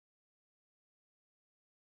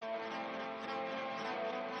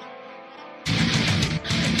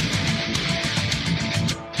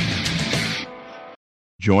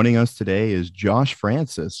Joining us today is Josh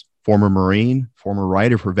Francis, former Marine, former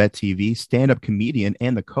writer for Vet TV, stand-up comedian,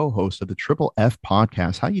 and the co-host of the Triple F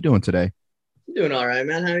podcast. How you doing today? I'm doing all right,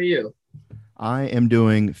 man. How are you? I am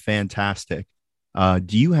doing fantastic.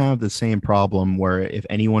 Do you have the same problem where if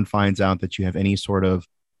anyone finds out that you have any sort of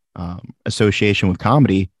association with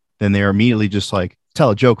comedy, then they're immediately just like,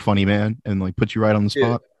 tell a joke, funny man, and like put you right on the Dude,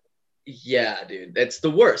 spot? yeah, dude. That's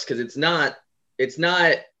the worst because it's not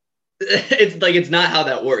how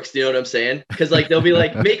that works. Do you know what I'm saying? Because like they'll be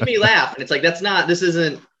like, make me laugh. And it's like, that's not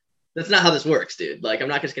how this works, dude. Like, I'm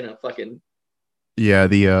not just gonna fucking Yeah,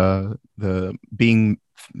 the being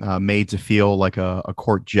made to feel like a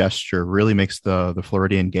court gesture really makes the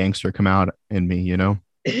Floridian gangster come out in me, you know?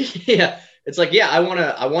 yeah. It's like, yeah, I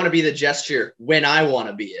wanna be the gesture when I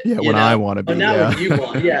wanna be it. Yeah, You when I know? want to But be. now Yeah. when you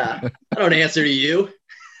want, yeah. I don't answer to you.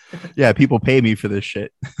 Yeah, people pay me for this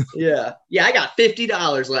shit. Yeah. Yeah, I got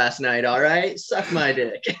 $50 last night, all right? Suck my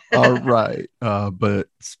dick. All right. But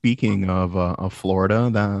speaking of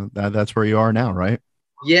Florida, that's where you are now, right?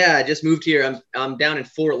 Yeah, I just moved here. I'm down in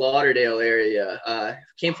Fort Lauderdale area.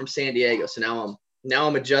 Came from San Diego, so now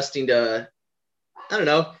I'm adjusting to, I don't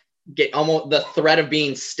know, get almost the threat of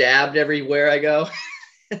being stabbed everywhere I go.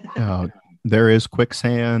 Uh, there is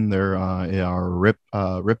quicksand. There are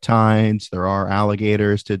riptides. There are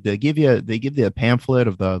alligators. They give you a pamphlet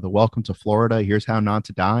of the Welcome to Florida. Here's how not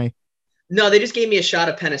to die. No, they just gave me a shot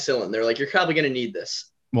of penicillin. They're like, you're probably gonna need this.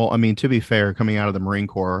 Well, I mean, to be fair, coming out of the Marine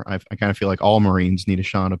Corps, I kind of feel like all Marines need a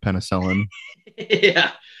shot of penicillin.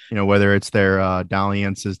 Yeah, You know, whether it's their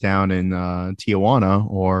dalliances down in Tijuana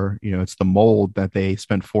or, you know, it's the mold that they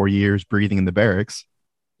spent 4 years breathing in the barracks.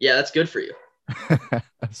 yeah, that's good for you.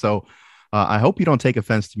 So I hope you don't take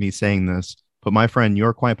offense to me saying this, but my friend,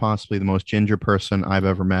 you're quite possibly the most ginger person I've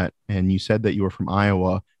ever met. And you said that you were from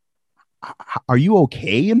Iowa. Are you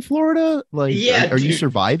okay in Florida? Like, Yeah, are you dude.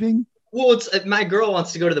 surviving? Well, it's my girl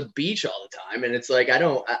wants to go to the beach all the time, and it's like I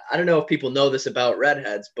don't know if people know this about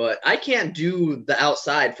redheads, but I can't do the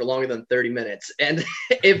outside for longer than 30 minutes. And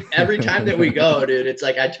if every time that we go, dude, it's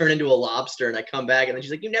like I turn into a lobster and I come back, and then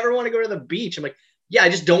she's like, "You never want to go to the beach." I'm like, "Yeah, I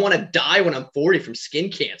just don't want to die when I'm 40 from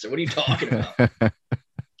skin cancer. What are you talking about?"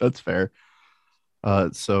 That's fair.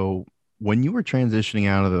 So when you were transitioning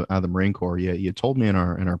out of the Marine Corps, you told me in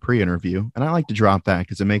our pre-interview, and I like to drop that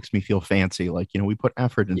because it makes me feel fancy. Like, you know, we put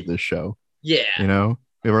effort into this show. You Yeah, know,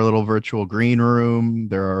 we have our little virtual green room.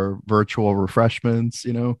 There are virtual refreshments.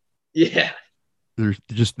 You know, yeah,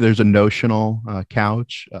 there's a notional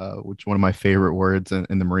couch, which is one of my favorite words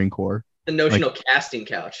in the Marine Corps. the Like, notional casting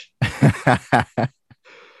couch.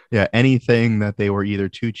 yeah, anything that they were either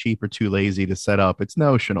too cheap or too lazy to set up, it's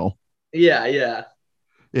notional. Yeah, yeah,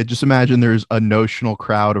 Yeah, just imagine there's a notional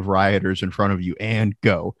crowd of rioters in front of you and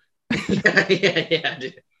go. yeah, yeah, yeah,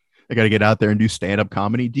 dude. I got to get out there and do stand up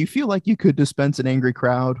comedy. Do you feel like you could dispense an angry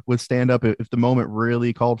crowd with stand up if the moment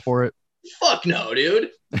really called for it? Fuck no, dude.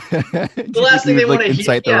 Do The you think last you thing they would want like to hear.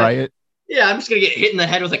 incite the Yeah, riot? yeah, I'm just gonna get hit in the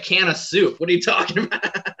head with a can of soup. What are you talking about?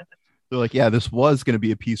 They're like, yeah, this was going to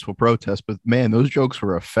be a peaceful protest, but man, those jokes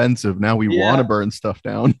were offensive. Now we want to Yeah, burn stuff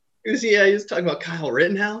down. yeah, he was talking about Kyle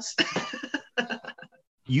Rittenhouse.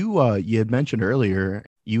 You had mentioned earlier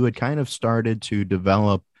you had kind of started to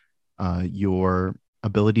develop your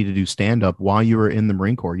ability to do stand up while you were in the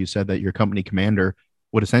Marine Corps. You said that your company commander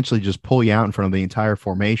would essentially just pull you out in front of the entire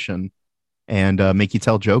formation and make you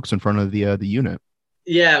tell jokes in front of the unit.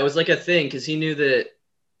 Yeah, it was like a thing because he knew that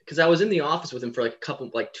because I was in the office with him for like a couple,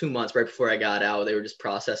 like 2 months right before I got out. They were just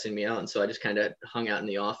processing me out, and so I just kind of hung out in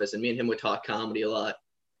the office, and me and him would talk comedy a lot.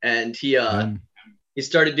 And Um, he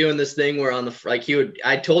started doing this thing where on the like he would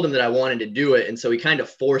I told him that I wanted to do it, and so he kind of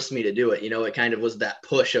forced me to do it. You know, it kind of was that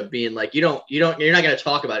push of being like, you're not going to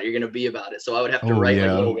talk about it, you're going to be about it. So I would have to oh write like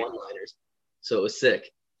yeah. little one-liners. So it was sick.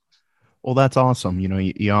 Well, that's awesome. You know,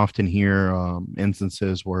 you often hear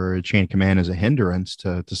instances where a chain of command is a hindrance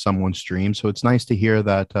to someone's dream. So it's nice to hear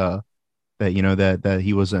that you know that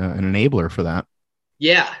he was an enabler for that.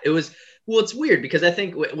 Yeah, it was. Well, it's weird because I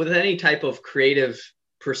think with any type of creative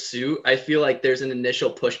pursuit, I feel like there's an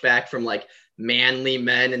initial pushback from like manly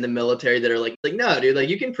men in the military that are like no, dude, like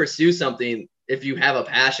you can pursue something if you have a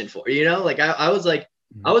passion for it, you know? Like I was like,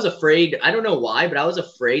 I was afraid. I don't know why, but I was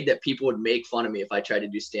afraid that people would make fun of me if I tried to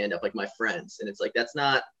do stand up, like my friends. And it's like that's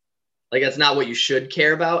not what you should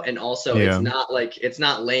care about. And also, Yeah. it's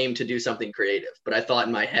not lame to do something creative. But I thought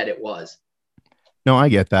in my head it was. No, I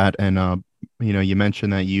get that. And you know, you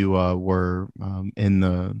mentioned that you were in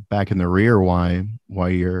the back in the rear while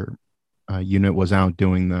your unit was out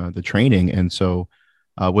doing the training, and so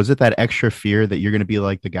was it that extra fear that you're going to be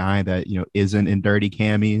like the guy that you know isn't in dirty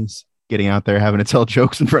camis? getting out there, having to tell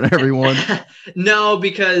jokes in front of everyone? No,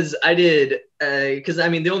 because I did. Because I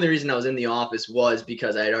mean, the only reason I was in the office was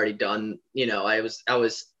because I had already done. I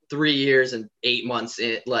was 3 years and 8 months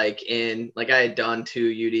like I had done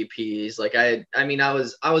 2 UDPs.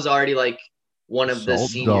 I was already like one of the Salt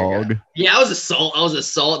senior guys. dog. Yeah, I was a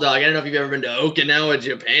salt dog. I don't know if you've ever been to Okinawa,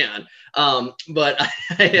 Japan. But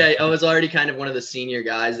I was already kind of one of the senior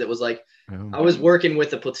guys that was like, Oh. I was working with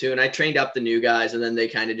the platoon. I trained up the new guys, and then they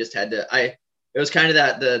kind of just had to. It was kind of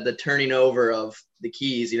that the turning over of the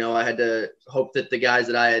keys. I had to hope that the guys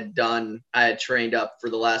that I had trained up for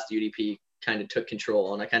the last UDP kind of took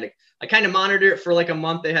control, and I kind of monitored it for like a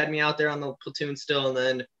month. They had me out there on the platoon still, and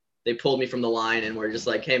then they pulled me from the line and were just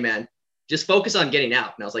like, "Hey man, just focus on getting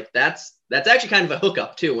out." And I was like, "That's actually kind of a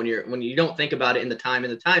hookup too when you don't think about it in the time. In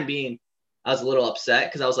the time being, I was a little upset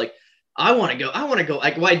because I was like, I want to go.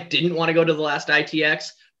 Like, well, I didn't want to go to the last ITX,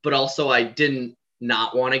 but also I didn't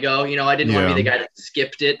not want to go. I didn't want to be the guy that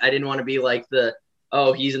skipped it. I didn't want to be like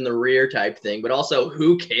he's in the rear type thing, but also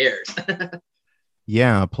who cares?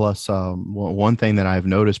 Yeah. Plus, one thing that I've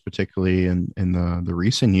noticed, particularly in the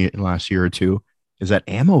recent last year or two, is that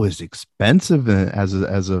ammo is expensive as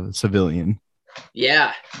a civilian.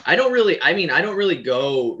 Yeah, I don't really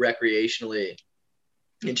go recreationally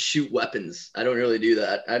and shoot weapons. I don't really do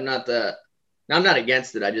that. I'm not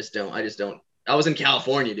against it. I just don't. I was in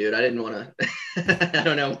California, dude. I didn't want to. I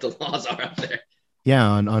don't know what the laws are up there.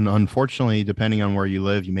 Yeah, and unfortunately, depending on where you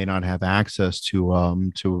live, you may not have access to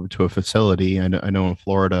a facility. I know in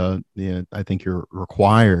Florida, yeah, I think you're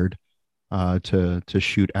required to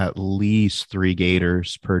shoot at least 3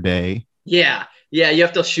 gators per day. Yeah, yeah, you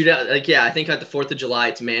have to shoot out. Like, yeah, I think at the 4th of July,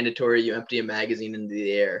 it's mandatory you empty a magazine into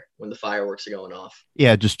the air when the fireworks are going off.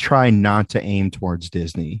 Yeah, just try not to aim towards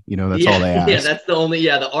Disney. That's all they ask. Yeah, that's the only.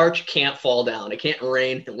 Yeah, the arch can't fall down. It can't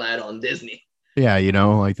rain lead on Disney. Yeah,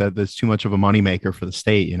 like that. That's too much of a moneymaker for the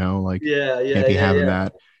state. Like Yeah, can't be having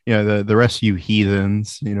that. The rest of you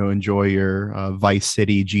heathens, enjoy your Vice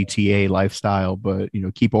City GTA lifestyle, but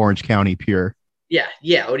keep Orange County pure. Yeah,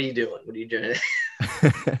 yeah. What are you doing? What are you doing?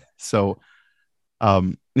 So,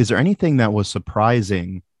 is there anything that was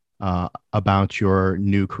surprising about your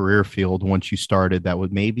new career field once you started that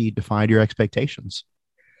would maybe defied your expectations?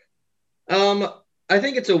 I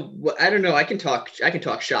think I don't know. I can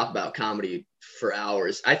talk shop about comedy for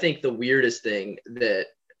hours. I think the weirdest thing that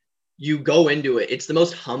you go into it, it's the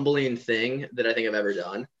most humbling thing that I think I've ever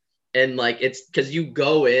done. And like, it's because you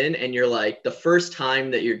go in and you're like, the first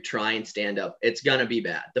time that you're trying stand up, it's going to be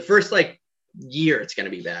bad. The first year, it's going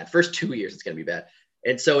to be bad. First 2 years, it's going to be bad.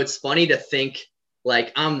 And so it's funny to think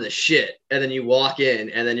like, I'm the shit. And then you walk in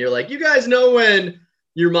and then you're like, you guys know when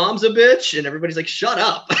your mom's a bitch? And everybody's like, shut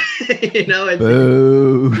up.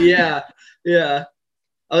 Yeah. Yeah.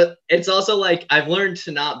 It's also like I've learned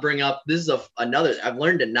to not bring up. This is I've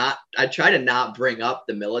learned to not. I try to not bring up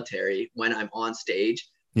the military when I'm on stage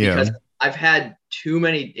because I've had too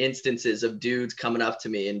many instances of dudes coming up to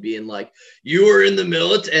me and being like, "You were in the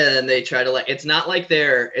military," and they try to It's not like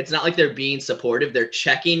they're being supportive. They're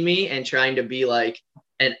checking me and trying to be like,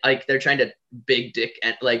 and like they're trying to big dick me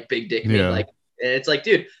and it's like,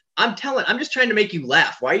 dude, I'm just trying to make you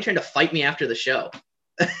laugh. Why are you trying to fight me after the show?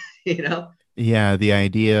 Yeah, the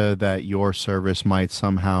idea that your service might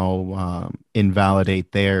somehow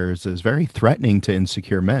invalidate theirs is very threatening to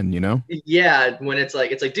insecure men, Yeah, when it's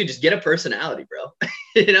like, dude, just get a personality, bro.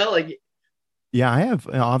 Yeah,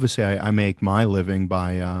 I make my living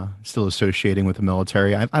by still associating with the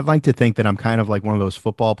military. I'd like to think that I'm kind of like one of those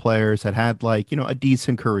football players that had a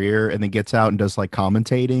decent career and then gets out and does like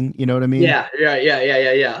commentating, you know what I mean? Yeah,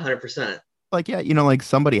 100%. Like, yeah, like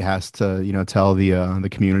somebody has to, tell the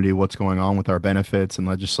community what's going on with our benefits and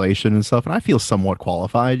legislation and stuff. And I feel somewhat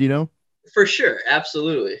qualified, For sure.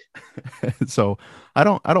 Absolutely. So I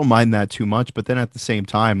don't mind that too much. But then at the same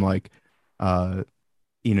time, like,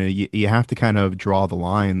 you have to kind of draw the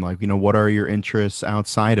line, like, what are your interests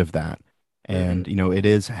outside of that? And, it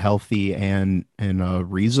is healthy and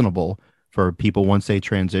reasonable for people once they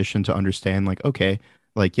transition to understand, like, okay,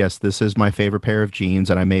 like, yes, this is my favorite pair of jeans,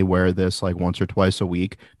 and I may wear this like once or twice a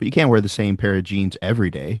week, but you can't wear the same pair of jeans every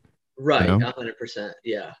day. Right. 100%.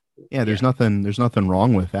 Yeah. Yeah. There's nothing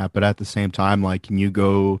wrong with that. But at the same time, like, can you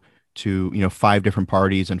go to, 5 different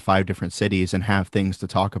parties in 5 different cities and have things to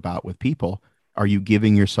talk about with people? Are you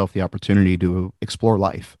giving yourself the opportunity to explore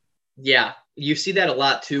life? Yeah. You see that a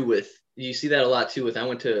lot too with when I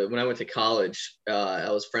went to college,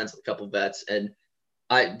 I was friends with a couple of vets, and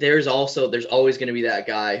there's always going to be that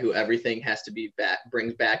guy who everything has to be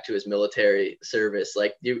brings back to his military service.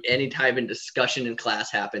 Like, any type of discussion in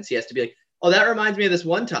class happens, he has to be like, "Oh, that reminds me of this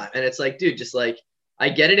one time," and it's like, dude, just like, I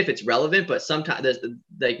get it if it's relevant, but sometimes there's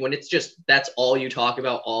like when it's just that's all you talk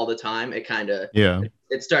about all the time, it kind of Yeah.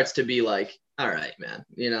 it starts to be like, all right, man,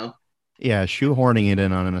 Yeah, shoehorning it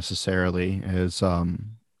in unnecessarily is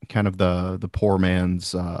kind of the poor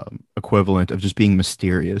man's equivalent of just being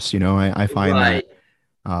mysterious. I find that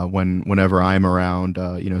Right. whenever I'm around,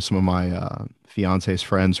 some of my fiance's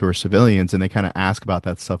friends who are civilians and they kind of ask about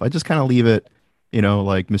that stuff, I just kind of leave it,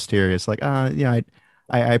 like mysterious, like, yeah,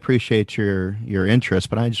 I appreciate your interest,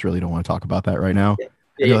 but I just really don't want to talk about that right now. Yeah, And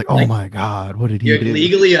they're yeah, like, oh like my God, what did he you're do?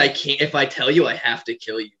 legally, I can't. If I tell you, I have to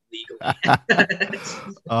kill you legally.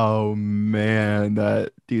 Oh man,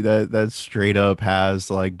 that straight up has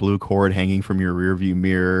like blue cord hanging from your rear view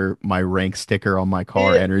mirror, my rank sticker on my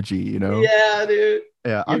car Yeah, energy. yeah, dude.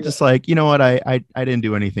 Yeah, I'm You're just like, you know what? I didn't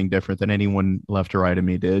do anything different than anyone left or right of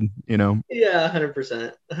me did. yeah,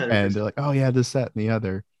 100%, And 100%. they're like, oh yeah, this, that, and the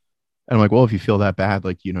other. And I'm like, well, if you feel that bad,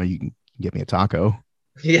 like, you can get me a taco.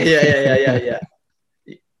 Yeah, yeah, yeah, yeah, yeah, yeah.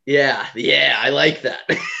 Yeah, yeah, I like that.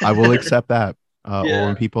 I will accept that. Or Yeah,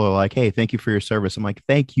 when people are like, hey, thank you for your service. I'm like,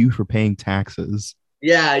 thank you for paying taxes.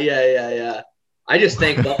 yeah, yeah, yeah, yeah. I just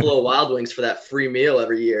thank Buffalo Wild Wings for that free meal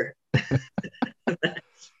every year.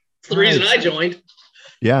 It's the All reason right. I joined.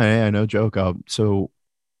 Yeah, yeah, no joke. So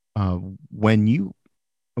when you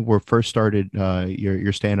were first started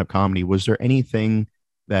your stand-up comedy, was there anything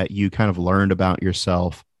that you kind of learned about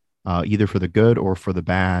yourself, either for the good or for the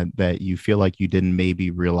bad, that you feel like you didn't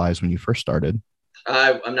maybe realize when you first started?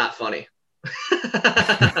 I'm not funny.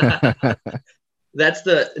 That's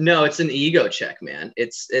the no, it's an ego check, man.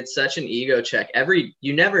 It's such an ego check.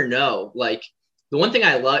 You never know. Like the one thing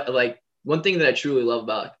I love, like one thing that I truly love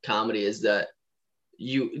about comedy is that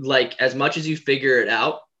you like as much as you figure it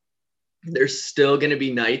out, there's still gonna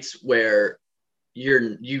be nights where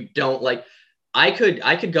you don't like. I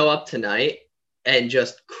could go up tonight and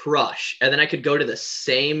just crush, and then I could go to the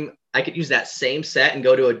same. I could use that same set and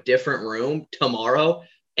go to a different room tomorrow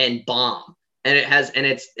and bomb. And it has and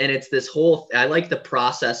it's this whole. I like the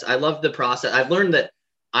process. I love the process. I've learned that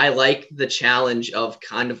I like the challenge of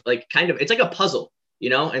kind of it's like a puzzle.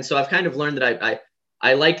 And so I've kind of learned that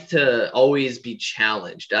I like to always be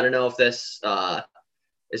challenged. I don't know if this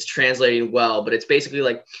is translating well, but it's basically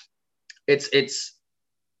like it's it's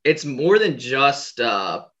it's more than just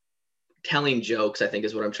telling jokes. I think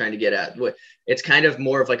is what I'm trying to get at. It's kind of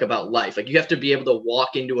more of like about life. Like you have to be able to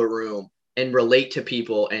walk into a room and relate to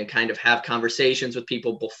people and kind of have conversations with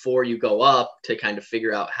people before you go up to kind of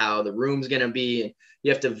figure out how the room's going to be. And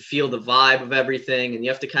you have to feel the vibe of everything, and you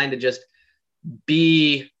have to kind of just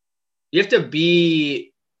be you have to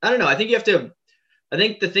be I don't know. I think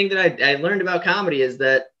the thing that I learned about comedy is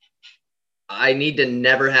that I need to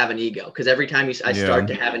never have an ego, because every time I Yeah. start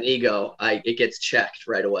to have an ego, it gets checked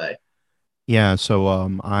right away. Yeah, so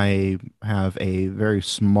I have a very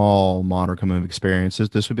small modicum of experience.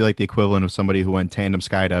 This would be like the equivalent of somebody who went tandem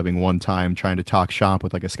skydiving one time trying to talk shop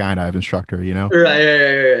with like a skydive instructor. Right,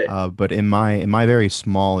 right, right, But in my very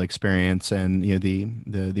small experience, and the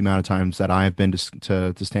amount of times that I've been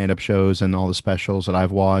to stand up shows and all the specials that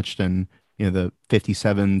I've watched, and the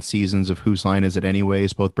 57 seasons of Whose Line Is It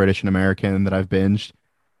Anyways, both British and American, that I've binged.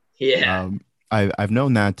 yeah, Um, I've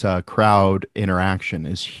known that crowd interaction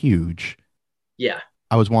is huge. yeah,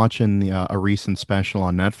 I was watching a recent special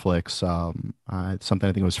on Netflix, something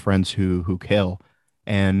I think it was Friends Who Kill,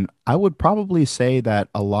 and I would probably say that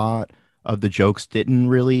a lot of the jokes didn't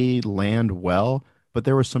really land well, but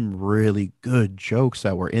there were some really good jokes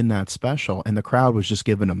that were in that special, and the crowd was just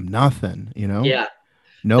giving them nothing. yeah.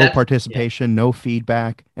 No That's yeah. participation, no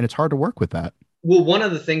feedback, and it's hard to work with that. Well, one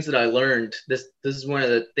of the things that I learned, this is one of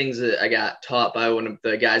the things that I got taught by one of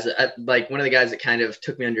the guys like one of the guys that kind of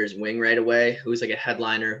took me under his wing right away, who was like a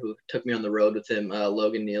headliner who took me on the road with him,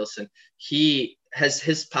 Logan Nielsen. He has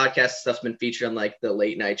his podcast stuff's been featured on like the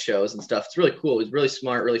late night shows and stuff. It's really cool. He's really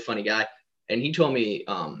smart, really funny guy. And he told me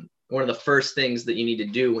one of the first things that you need to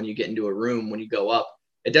do when you get into a room, when you go up,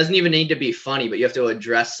 it doesn't even need to be funny, but you have to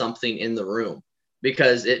address something in the room,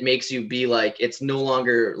 because it makes you be like, it's no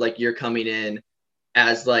longer like you're coming in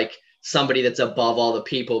as like somebody that's above all the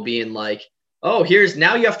people being like, oh, here's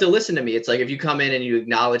now you have to listen to me. It's like if you come in and you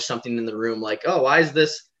acknowledge something in the room, like, oh, why is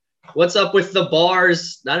this? What's up with the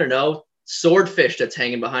bars? I don't know, swordfish that's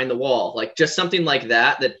hanging behind the wall. Like just something like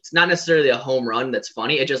that. That's not necessarily a home run. That's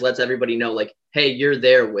funny. It just lets everybody know, like, hey, you're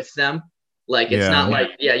there with them. Like it's not Yeah.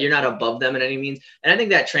 like, yeah, you're not above them in any means. And I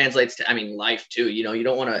think that translates to, I mean, life too. You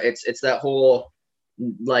don't want to. It's that whole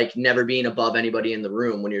like never being above anybody in the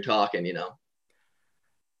room when you're talking.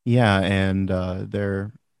 Yeah, and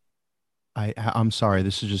there. I'm sorry,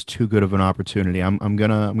 this is just too good of an opportunity. I'm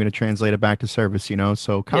gonna translate it back to service, you know.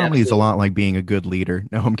 So Yeah, comedy is a absolutely. lot like being a good leader.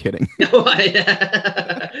 No, I'm kidding. No, hey,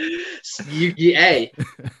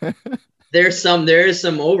 there is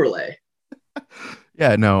some overlay.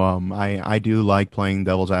 Yeah, no, I do like playing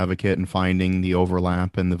devil's advocate and finding the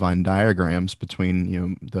overlap and the Venn diagrams between,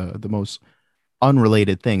 you know, the most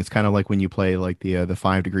unrelated things, kind of like when you play like the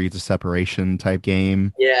 5 degrees of separation type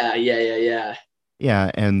game. Yeah, yeah, yeah, yeah.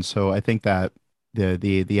 Yeah, and so I think that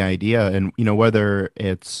the idea, and you know, whether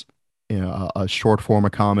it's, you know, a short form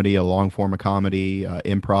of comedy, a long form of comedy,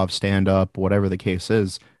 improv, stand up, whatever the case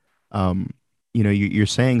is, um, you know, you're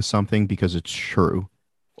saying something because it's true,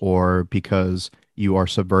 or because you are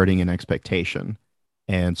subverting an expectation.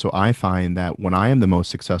 And so I find that when I am the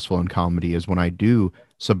most successful in comedy is when I do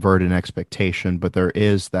subvert an expectation, but there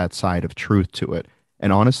is that side of truth to it.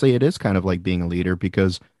 And honestly, it is kind of like being a leader,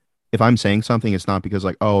 because if I'm saying something, it's not because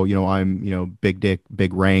like, oh, you know, I'm, you know, big dick,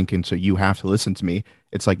 big rank, and so you have to listen to me.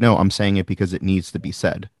 It's like, no, I'm saying it because it needs to be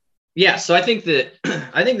said. Yeah, so I think that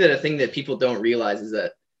I think that a thing that people don't realize is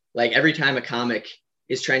that like every time a comic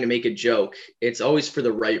is trying to make a joke, it's always for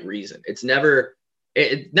the right reason. It's never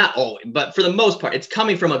not always, but for the most part, it's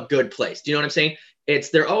coming from a good place. Do you know what I'm saying?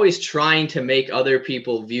 It's they're always trying to make other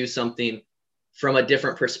people view something from a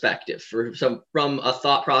different perspective, for some from a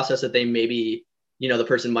thought process that they maybe, you know, the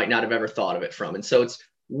person might not have ever thought of it from. And so it's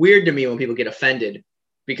weird to me when people get offended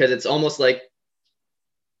because it's almost like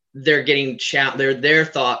they're getting their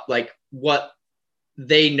thought like what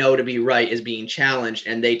they know to be right is being challenged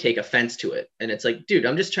and they take offense to it, and it's like, dude,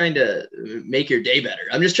 I'm just trying to make your day better,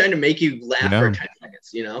 I'm just trying to make you laugh for Yeah. 10 seconds,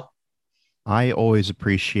 you know. I always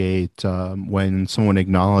appreciate when someone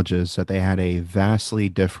acknowledges that they had a vastly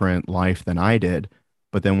different life than I did,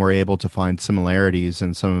 but then we're able to find similarities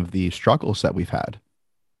in some of the struggles that we've had.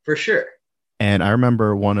 For sure. And I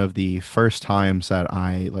remember one of the first times that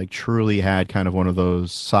I like truly had kind of one of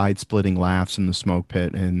those side-splitting laughs in the smoke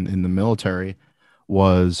pit in the military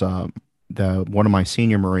was the one of my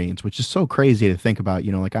senior Marines, which is so crazy to think about.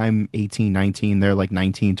 You know, like I'm 18, 19, they're like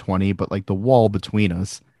 19, 20, but like the wall between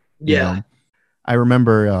us, you Yeah. know. I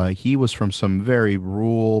remember he was from some very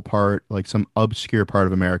rural part, like some obscure part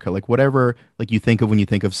of America, like whatever, like you think of when you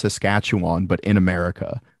think of Saskatchewan, but in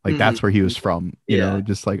America. Like Mm-hmm. that's where he was from, you Yeah. know,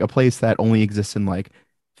 just like a place that only exists in like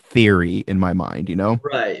theory in my mind, you know?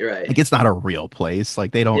 Right, right. Like it's not a real place.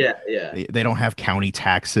 Like they don't Yeah, yeah. they don't have county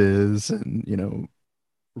taxes and, you know,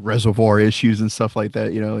 reservoir issues and stuff like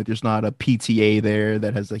that, you know, like there's not a PTA there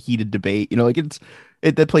that has a heated debate, you know, like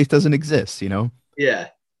that place doesn't exist, you know? Yeah.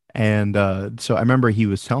 And so I remember he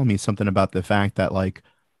was telling me something about the fact that like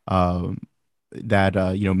um, that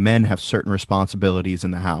you know, men have certain responsibilities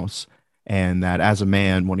in the house, and that as a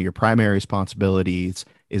man, one of your primary responsibilities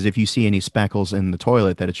is if you see any speckles in the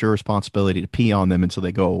toilet, that it's your responsibility to pee on them until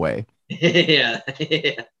they go away. Yeah.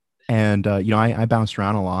 Yeah. And you know, I bounced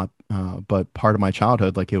around a lot, but part of my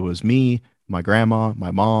childhood, like it was me, my grandma,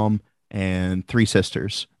 my mom, and 3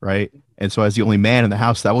 sisters, right? And so as the only man in the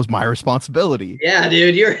house, that was my responsibility. Yeah,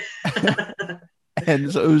 dude, you're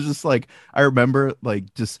And so it was just like I remember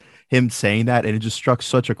like just him saying that, and it just struck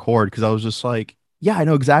such a chord because I was just like, yeah, I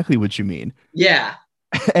know exactly what you mean. yeah,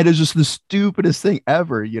 And it's just the stupidest thing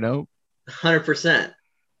ever, you know? 100%.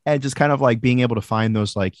 And just kind of like being able to find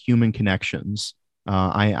those like human connections,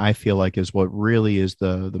 I feel like is what really is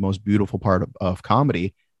the most beautiful part of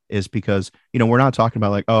comedy, is because, you know, we're not talking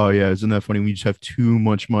about like, oh yeah, isn't that funny? We just have too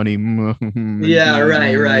much money. Yeah,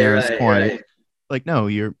 right, right, Yes, right, quite. right. Like no,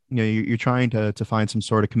 you know, you're trying to find some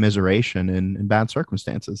sort of commiseration in bad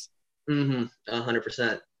circumstances. Mm-hmm.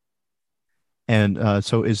 100%. And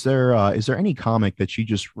so is there any comic that you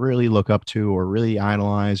just really look up to or really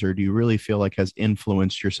idolize, or do you really feel like has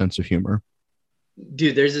influenced your sense of humor?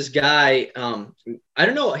 Dude, there's this guy. I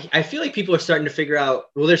don't know. I feel like people are starting to figure out.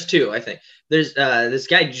 Well, there's two. I think there's this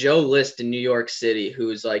guy Joe List in New York City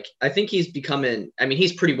who's like, I think he's becoming. I mean,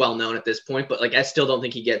 he's pretty well known at this point, but like, I still don't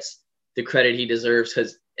think he gets the credit he deserves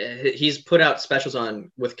because he's put out specials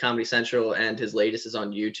on with Comedy Central and his latest is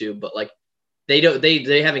on YouTube. But like, they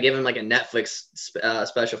haven't given him like a Netflix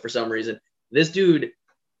special for some reason. This dude,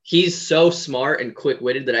 he's so smart and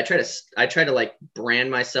quick-witted that I try to like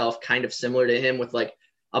brand myself kind of similar to him with like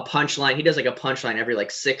a punchline. He does like a punchline every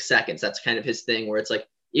like 6 seconds. That's kind of his thing where it's like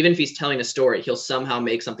even if he's telling a story, he'll somehow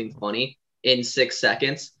make something funny in 6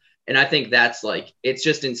 seconds. And I think that's like it's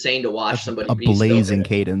just insane to watch somebody A be so blazing good.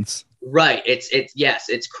 cadence. Right. It's yes,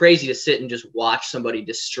 it's crazy to sit and just watch somebody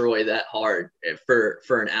destroy that hard for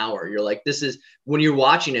an hour. You're like, this is when you're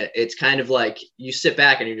watching it, it's kind of like you sit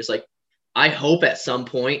back and you're just like, I hope at some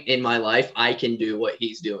point in my life I can do what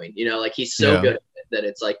he's doing. You know, like he's so Yeah. good at it that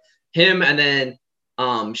it's like him, and then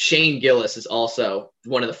Shane Gillis is also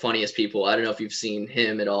one of the funniest people. I don't know if you've seen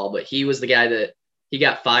him at all, but he was the guy that he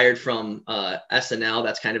got fired from SNL.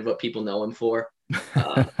 That's kind of what people know him for.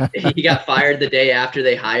 He got fired the day after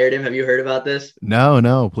they hired him. Have you heard about this?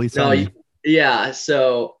 No, please tell me. Yeah.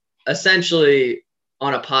 So essentially,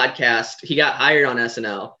 on a podcast, he got hired on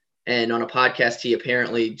SNL, and on a podcast, he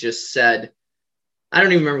apparently just said, I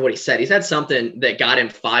don't even remember what he said. He said something that got him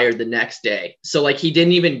fired the next day. So like he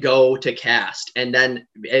didn't even go to cast. And then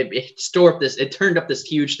it turned up this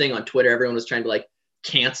huge thing on Twitter. Everyone was trying to like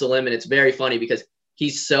cancel him. And it's very funny because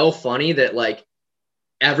he's so funny that like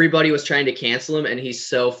everybody was trying to cancel him. And he's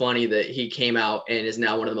so funny that he came out and is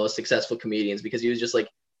now one of the most successful comedians, because he was just like,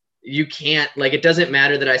 you can't, like, it doesn't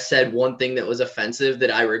matter that I said one thing that was offensive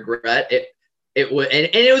that I regret. It was, and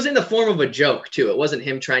it was in the form of a joke too. It wasn't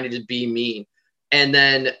him trying to just be mean. And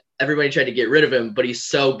then everybody tried to get rid of him, but he's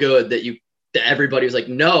so good that everybody was like,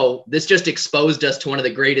 no, this just exposed us to one of the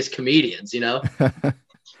greatest comedians, you know?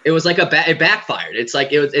 It was like it backfired. It's like,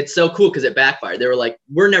 it's so cool because it backfired. They were like,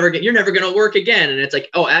 you're never going to work again. And it's like,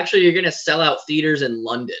 oh, actually you're going to sell out theaters in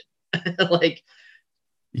London. Like,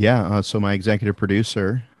 yeah. So my executive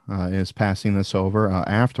producer is passing this over.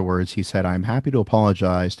 Afterwards, he said, I'm happy to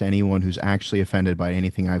apologize to anyone who's actually offended by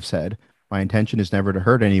anything I've said. My intention is never to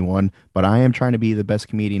hurt anyone, but I am trying to be the best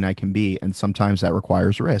comedian I can be, and sometimes that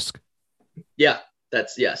requires risk. Yeah,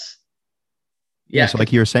 yes. Yeah, so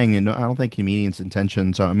like you were saying, I don't think comedians'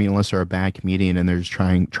 intentions are, I mean, unless they're a bad comedian and they're just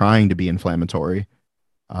trying to be inflammatory.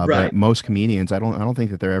 Right. But most comedians, I don't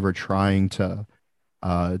think that they're ever trying to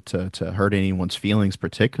hurt anyone's feelings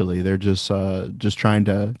particularly. They're just trying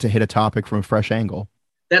to hit a topic from a fresh angle.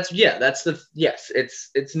 It's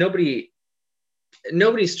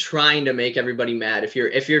nobody's trying to make everybody mad. If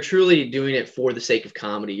you're truly doing it for the sake of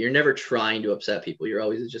comedy, you're never trying to upset people. You're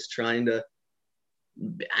always just trying to,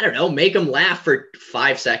 I don't know, make them laugh for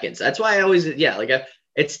 5 seconds. That's why I always,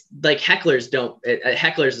 it's like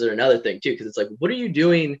hecklers are another thing too. Cause it's like, what are you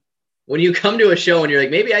doing when you come to a show and you're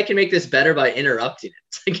like, maybe I can make this better by interrupting it?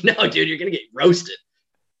 It's like, no, dude, you're going to get roasted.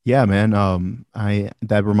 Yeah, man.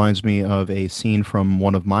 That reminds me of a scene from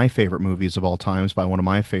one of my favorite movies of all times by one of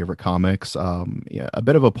my favorite comics. Yeah, a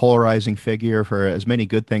bit of a polarizing figure. For as many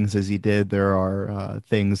good things as he did, there are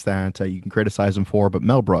things that you can criticize him for. But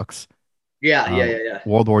Mel Brooks, yeah.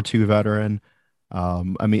 World War II veteran. I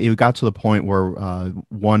mean, it got to the point where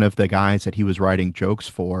one of the guys that he was writing jokes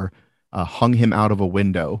for hung him out of a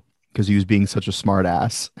window because he was being such a smart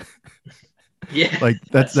ass. Yeah, like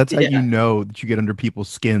that's how you know that you get under people's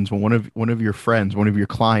skins when one of your friends, one of your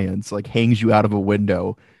clients, like hangs you out of a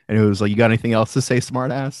window, and it was like, you got anything else to say,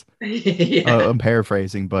 smart ass? Yeah. I'm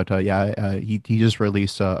paraphrasing, but he just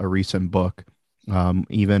released a recent book.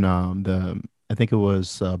 Even I think it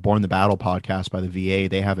was Born the Battle podcast by the VA.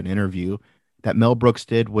 They have an interview that Mel Brooks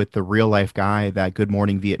did with the real life guy that Good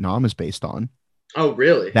Morning Vietnam is based on. Oh,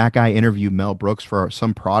 really? That guy interviewed Mel Brooks for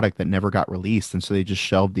some product that never got released, and so they just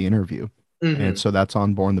shelved the interview. Mm-hmm. And so that's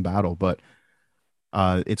on Born the Battle. But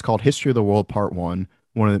it's called History of the World Part 1.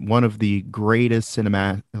 One of the greatest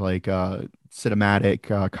cinematic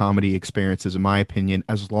comedy experiences, in my opinion,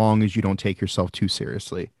 as long as you don't take yourself too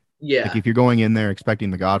seriously. Yeah. Like if you're going in there expecting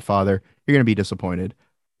The Godfather, you're going to be disappointed.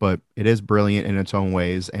 But it is brilliant in its own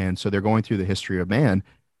ways. And so they're going through the history of man,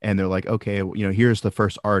 and they're like, okay, here's the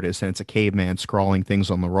first artist, and it's a caveman scrawling things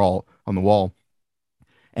on the wall.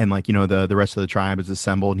 And like, the rest of the tribe is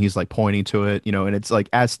assembled, and he's like pointing to it, and it's like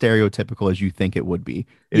as stereotypical as you think it would be.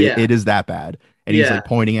 It is that bad. And he's like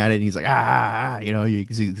pointing at it, and he's like,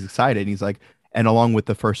 he's excited. And he's like, and along with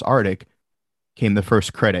the first arctic came the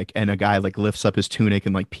first critic, and a guy like lifts up his tunic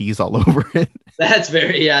and like pees all over it. That's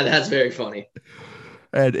very funny.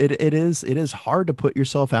 And it is hard to put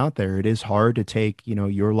yourself out there. It is hard to take,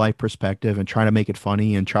 your life perspective and try to make it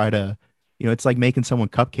funny and try to, it's like making someone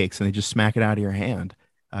cupcakes and they just smack it out of your hand.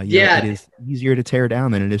 It is easier to tear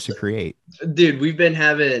down than it is to create. Dude, we've been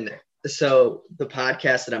having, so the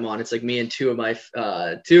podcast that I'm on, it's like me and two of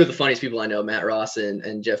the funniest people I know, Matt Ross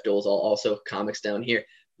and Jeff Doles, also comics down here.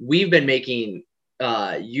 We've been making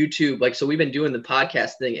YouTube, so we've been doing the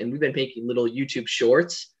podcast thing, and we've been making little YouTube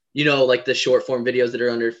shorts, like the short form videos that are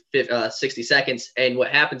under 60 seconds. And what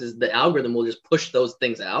happens is the algorithm will just push those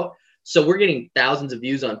things out. So we're getting thousands of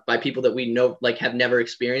views by people that we know, like, have never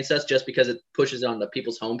experienced us, just because it pushes it on the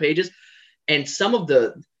people's homepages. And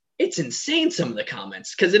it's insane, some of the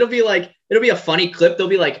comments, because it'll be a funny clip. They'll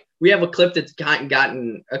be like, we have a clip that's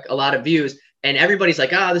gotten a lot of views, and everybody's like,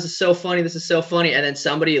 this is so funny. This is so funny. And then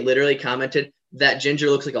somebody literally commented, that ginger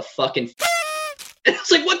looks like a fucking and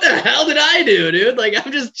it's like, what the hell did I do, dude? Like,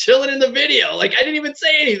 I'm just chilling in the video. Like, I didn't even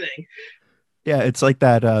say anything. Yeah, it's like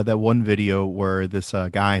that one video where this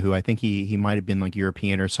guy who I think he might have been like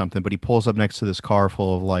European or something, but he pulls up next to this car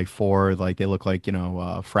full of like four, like they look like,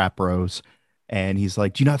 frat bros, and he's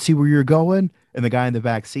like, "Do you not see where you're going?" And the guy in the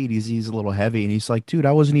back seat, he's a little heavy, and he's like, "Dude,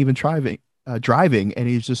 I wasn't even driving," and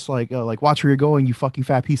he's just like, "Watch where you're going, you fucking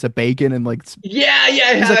fat piece of bacon," and like Yeah,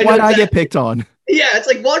 yeah, he's yeah, like, I "Why know did I get exactly. picked on?" Yeah, it's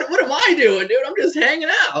like what am I doing, dude? I'm just hanging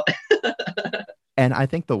out. And I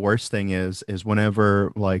think the worst thing is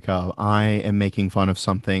whenever like I am making fun of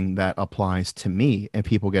something that applies to me and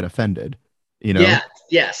people get offended, you know? Yeah,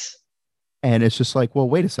 yes. And it's just like, well,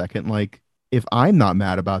 wait a second. Like, if I'm not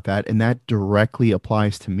mad about that and that directly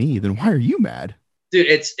applies to me, then why are you mad? Dude,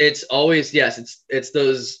 it's always yes, it's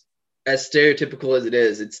those as stereotypical as it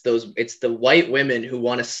is, it's the white women who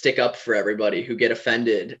want to stick up for everybody who get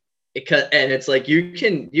offended. And it's like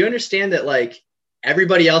you understand that like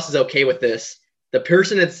everybody else is okay with this. The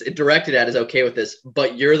person it's directed at is okay with this,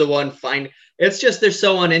 but you're the one find it's just they're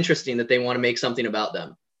so uninteresting that they want to make something about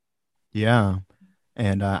them. Yeah.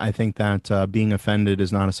 And I think that being offended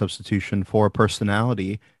is not a substitution for a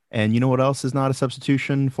personality. And you know what else is not a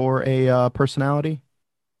substitution for a personality?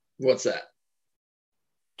 What's that?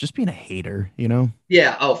 Just being a hater, you know?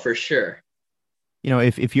 Yeah, oh for sure.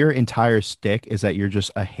 If your entire stick is that you're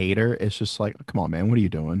just a hater, it's just like, come on, man, what are you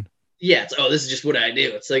doing? Yeah, it's oh, this is just what I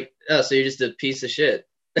do. It's like, oh, so you're just a piece of shit.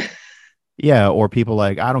 Yeah, or people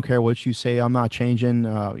like, I don't care what you say, I'm not changing.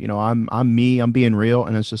 I'm me, I'm being real,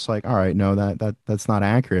 and it's just like, all right, no, that's not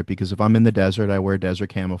accurate because if I'm in the desert, I wear desert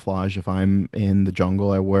camouflage. If I'm in the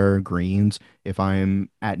jungle, I wear greens. If I'm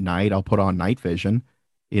at night, I'll put on night vision.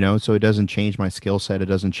 So it doesn't change my skill set. It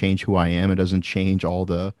doesn't change who I am. It doesn't change all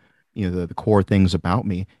the core things about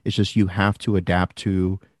me. It's just you have to adapt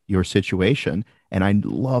to your situation. And I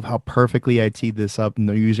love how perfectly I teed this up.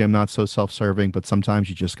 No, usually I'm not so self-serving, but sometimes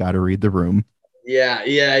you just got to read the room. Yeah,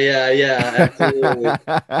 yeah, yeah, yeah.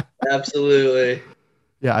 Absolutely. Absolutely.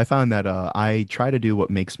 Yeah, I found that I try to do what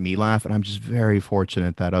makes me laugh, and I'm just very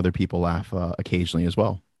fortunate that other people laugh occasionally as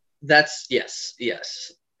well. That's yes,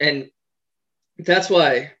 yes. And that's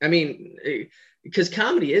why, I mean, because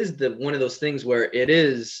comedy is the one of those things where it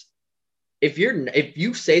is if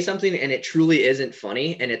you say something and it truly isn't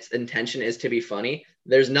funny and its intention is to be funny,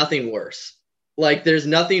 there's nothing worse. Like there's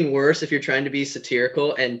nothing worse if you're trying to be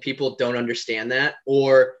satirical and people don't understand that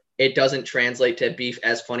or it doesn't translate to be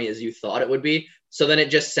as funny as you thought it would be. So then it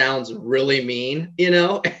just sounds really mean, you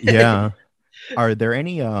know? Yeah. Are there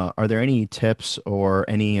any tips or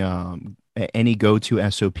any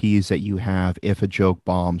go-to SOPs that you have if a joke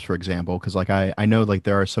bombs, for example? Because like I know like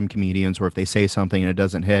there are some comedians where if they say something and it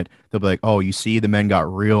doesn't hit, they'll be like, "Oh, you see, the men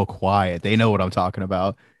got real quiet. They know what I'm talking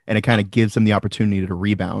about," and it kind of gives them the opportunity to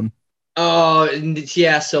rebound. Oh,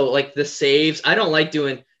 yeah. So like the saves, I don't like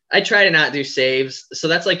doing. I try to not do saves. So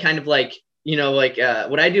that's like kind of like like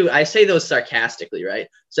what I do. I say those sarcastically, right?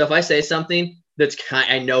 So if I say something that's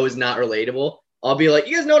I know is not relatable, I'll be like,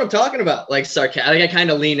 "You guys know what I'm talking about?" Like sarcastic. Like I kind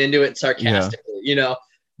of lean into it Yeah. sarcastically.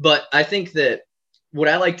 But I think that what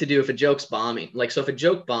I like to do if a joke's bombing, like so if a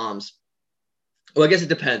joke bombs, well, I guess it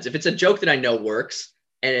depends. If it's a joke that I know works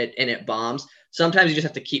and it bombs, sometimes you just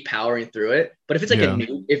have to keep powering through it. But if it's like Yeah.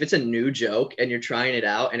 if it's a new joke and you're trying it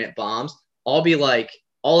out and it bombs, I'll be like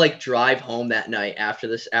I'll like drive home that night after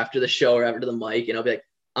the show or after the mic and I'll be like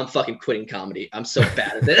I'm fucking quitting comedy. I'm so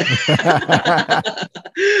bad at it.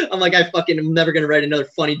 I'm like I fucking am never going to write another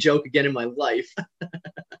funny joke again in my life.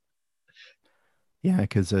 Yeah,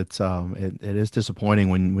 because it is disappointing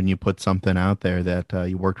when you put something out there that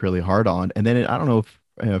you worked really hard on, and then I don't know if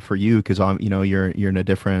for you because you're in a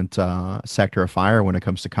different sector of fire when it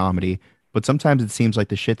comes to comedy, but sometimes it seems like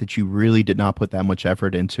the shit that you really did not put that much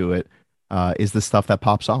effort into it is the stuff that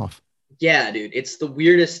pops off. Yeah, dude, it's the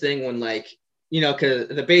weirdest thing when like, cuz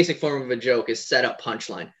the basic form of a joke is setup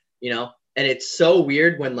punchline. And it's so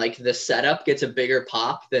weird when like the setup gets a bigger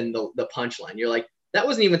pop than the punchline. You're like, that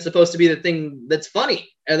wasn't even supposed to be the thing that's funny.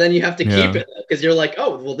 And then you have to keep Yeah. it because you're like,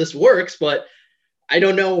 oh, well, this works, but I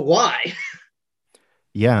don't know why.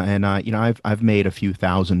 Yeah, and I've made a few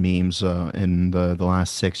thousand memes in the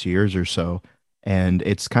last 6 years or so, and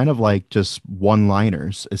it's kind of like just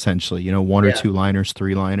one-liners essentially, one or Yeah. two-liners,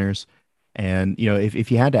 three-liners, and if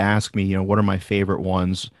you had to ask me, what are my favorite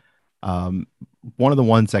ones, um, one of the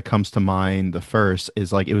ones that comes to mind the first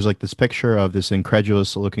is like it was like this picture of this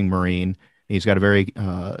incredulous-looking Marine. He's got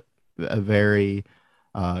a very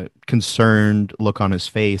concerned look on his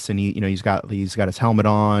face, and he's got his helmet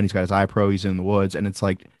on, he's got his eye pro, he's in the woods, and it's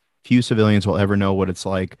like few civilians will ever know what it's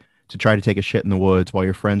like to try to take a shit in the woods while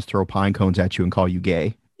your friends throw pine cones at you and call you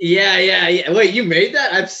gay. Yeah, yeah, yeah. Wait, you made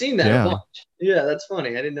that? I've seen that a Yeah. bunch. Yeah, that's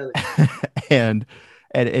funny. I didn't know that. and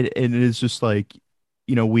and it is just like,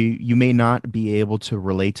 you may not be able to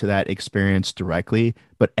relate to that experience directly,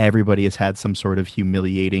 but everybody has had some sort of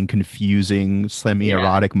humiliating, confusing, Yeah.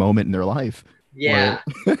 semi-erotic moment in their life where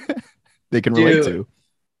Yeah. they can relate Dude. to.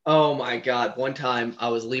 Oh my God. One time I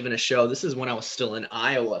was leaving a show. This is when I was still in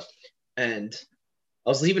Iowa. And I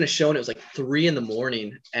was leaving a show and it was like 3 a.m.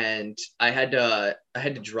 and I had to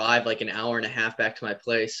drive like an hour and a half back to my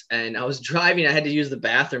place. And I was driving, I had to use the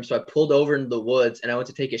bathroom. So I pulled over into the woods and I went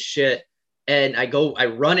to take a shit. And I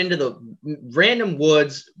run into the random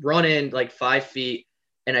woods, run in like 5 feet,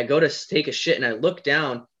 and I go to take a shit and I look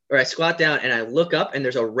down or I squat down and I look up and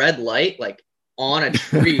there's a red light like on a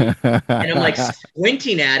tree. And I'm like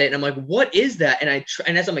squinting at it and I'm like, what is that?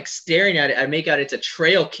 And as I'm like staring at it, I make out it's a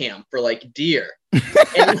trail cam for like deer.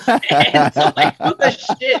 And so I put the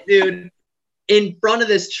shit, dude, in front of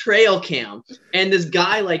this trail cam. And this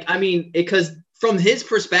guy, like, I mean, because from his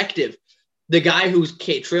perspective, the guy who's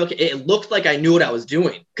it looked like I knew what I was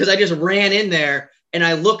doing because I just ran in there and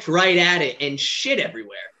I looked right at it and shit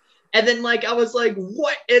everywhere. And then like I was like,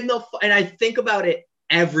 what in the and I think about it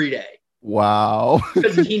every day. Wow.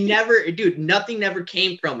 Because dude, nothing never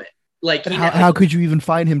came from it. Like how could you even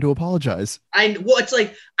find him to apologize? It's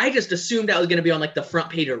like I just assumed I was gonna be on like the front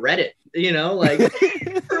page of Reddit, like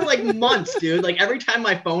for like months, dude. Like every time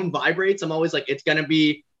my phone vibrates, I'm always like, it's gonna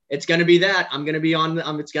be that. I'm gonna be on.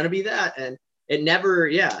 It's gonna be that, and it never.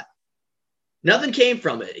 Yeah, nothing came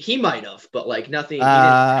from it. He might have, but like nothing.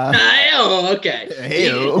 Oh, okay.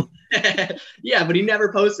 Hey. Yeah, but he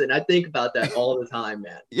never posted. I think about that all the time,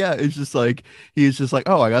 man. Yeah, it's just like he's just like,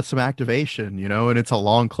 oh, I got some activation, and it's a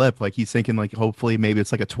long clip. Like he's thinking, like hopefully maybe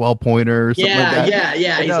it's like a 12-pointer or something like that.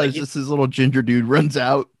 Yeah. No, it's just this little ginger dude runs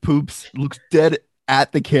out, poops, looks dead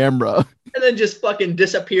at the camera, and then just fucking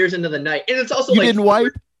disappears into the night. And it's also you like, didn't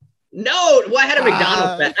wipe. No, well, I had a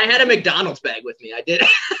McDonald's bag. I had a McDonald's bag with me. I did.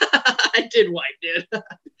 I did wipe, dude.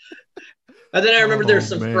 And then I remember there's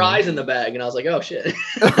some fries in the bag, and I was like, "Oh shit!"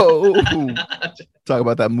 Oh, talk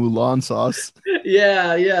about that Mulan sauce.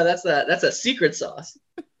 Yeah, that's a secret sauce.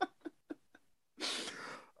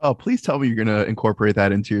 Oh, please tell me you're gonna incorporate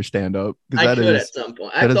that into your stand-up. I could at some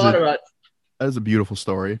point. I thought about. That is a beautiful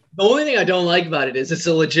story. The only thing I don't like about it is it's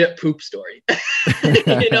a legit poop story.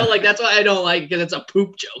 Like that's why I don't like it, because it's a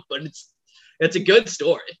poop joke, but it's a good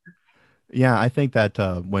story. Yeah, I think that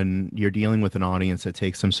when you're dealing with an audience that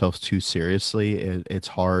takes themselves too seriously, it's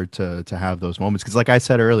hard to have those moments. Because like I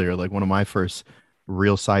said earlier, like one of my first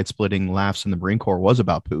real side-splitting laughs in the Marine Corps was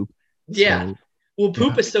about poop. Yeah. So, well,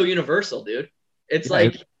 poop is so universal, dude. It's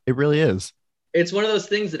it really is. It's one of those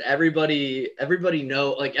things that everybody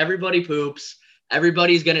know, like everybody poops.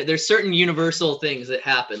 There's certain universal things that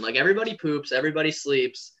happen. Like everybody poops, everybody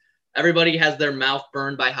sleeps. Everybody has their mouth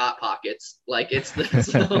burned by Hot Pockets. Like there's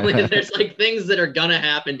like things that are gonna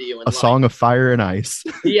happen to you in life. Song of Fire and Ice.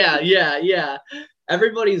 Yeah.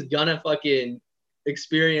 Everybody's gonna fucking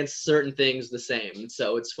experience certain things the same.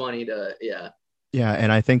 So it's funny to, yeah. Yeah,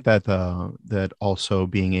 and I think that that also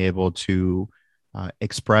being able to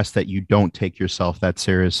express that you don't take yourself that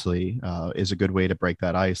seriously is a good way to break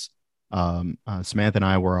that ice. Samantha and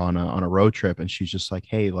I were on a road trip, and she's just like,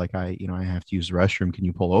 hey, like I have to use the restroom, can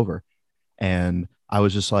you pull over? And I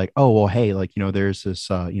was just like, oh well, hey, like there's this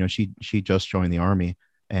she just joined the Army,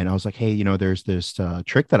 and I was like, hey, there's this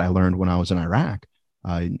trick that I learned when I was in Iraq,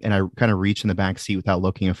 and I kind of reach in the back seat without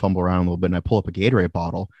looking and fumble around a little bit, and I pull up a Gatorade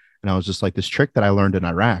bottle, and I was just like, this trick that I learned in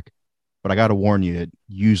Iraq, but I got to warn you, it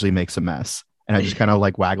usually makes a mess. And I just kind of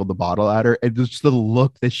like waggled the bottle at her, and just the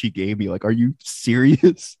look that she gave me, like, are you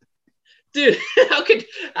serious? Dude,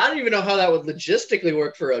 I don't even know how that would logistically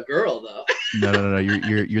work for a girl, though. No.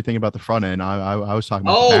 You're thinking about the front end. I was talking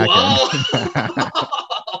about the back end.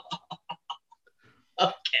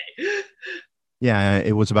 Okay. Yeah,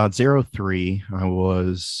 it was about 03. I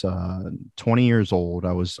was 20 years old.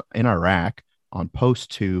 I was in Iraq on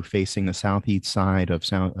post 2, facing the southeast side of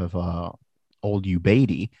Old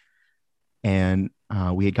Ubaidi, and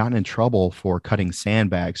we had gotten in trouble for cutting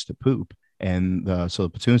sandbags to poop. And so the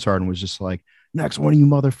platoon sergeant was just like, next one of you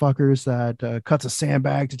motherfuckers that cuts a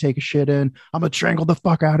sandbag to take a shit in, I'm gonna strangle the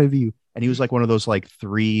fuck out of you. And he was like one of those like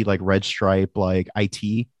 3 like red stripe like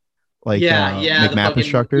IT like McMap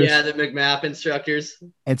instructors. Yeah, the McMap instructors.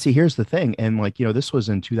 And see, here's the thing. And like, this was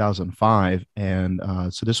in 2005. And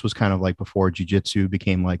so this was kind of like before jiu-jitsu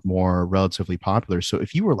became like more relatively popular. So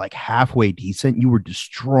if you were like halfway decent, you were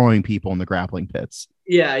destroying people in the grappling pits.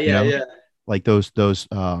 Yeah. Like those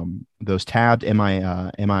tabbed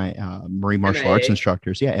Marine martial arts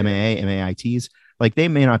instructors. Yeah. MAA, MAITs. Like they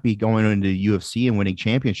may not be going into UFC and winning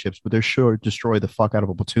championships, but they're sure destroy the fuck out of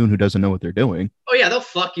a platoon who doesn't know what they're doing. Oh yeah, they'll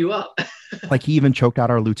fuck you up. Like he even choked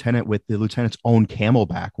out our lieutenant with the lieutenant's own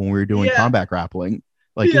camelback when we were doing Yeah, combat grappling.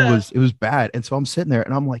 Like yeah. it was bad. And so I'm sitting there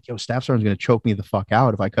and I'm like, yo, Staff Sergeant's gonna choke me the fuck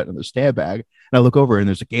out if I cut into the stab bag. And I look over and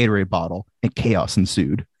there's a Gatorade bottle and chaos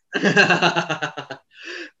ensued.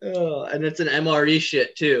 Oh, and it's an MRE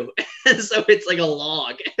shit too. So it's like a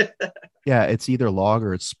log. Yeah, it's either log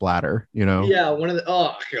or it's splatter, you know? Yeah, one of the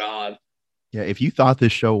oh god. Yeah, if you thought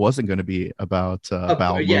this show wasn't going to be about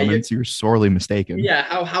bowel Yeah, movements, you're sorely mistaken.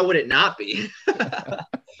 yeah, how would it not be?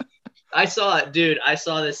 I saw it, dude. I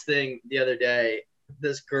saw this thing the other day.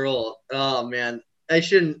 This girl, oh man, I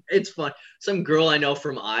shouldn't. It's fun. Some girl I know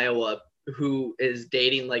from Iowa who is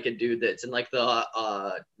dating like a dude that's in like the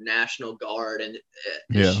National Guard, and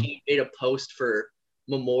Yeah. she made a post for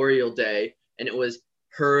Memorial Day, and it was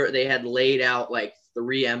her. They had laid out like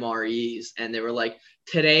 3 MREs, and they were like,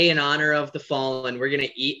 "Today, in honor of the fallen, we're gonna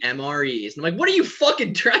eat MREs." And I'm like, "What are you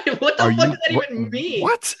fucking trying? What the fuck does that even mean?"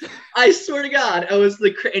 What? I swear to God, I was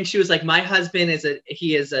the and she was like, "My husband is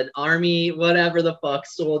an army whatever the fuck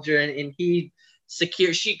soldier, and he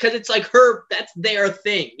secure she because it's like her that's their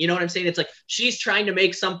thing. You know what I'm saying? It's like she's trying to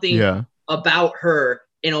make something Yeah. about her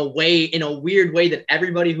in a weird way that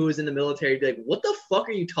everybody who is in the military would be like, what the fuck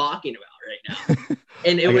are you talking about right now?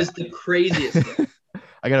 And it was the craziest thing.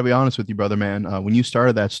 I got to be honest with you, brother, man. When you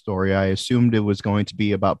started that story, I assumed it was going to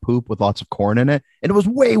be about poop with lots of corn in it. And it was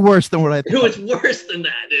way worse than what I thought. It was worse than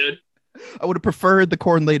that, dude. I would have preferred the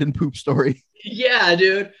corn laden poop story. Yeah,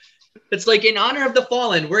 dude. It's like, in honor of the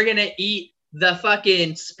fallen, we're going to eat the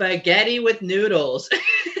fucking spaghetti with noodles.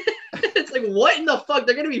 It's like, what in the fuck?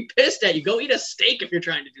 They're going to be pissed at you. Go eat a steak if you're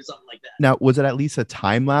trying to do something like that. Now, was it at least a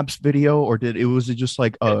time lapse video, or was it just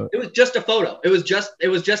like It was just a photo. It was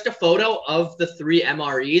just a photo of the 3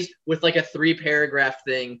 MREs with like a 3-paragraph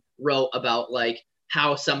thing wrote about like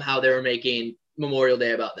how somehow they were making Memorial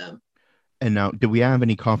Day about them. And now, do we have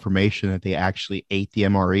any confirmation that they actually ate the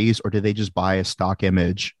MREs, or did they just buy a stock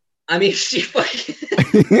image? I mean, she fucking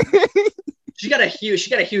she got a huge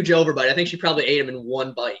overbite. I think she probably ate them in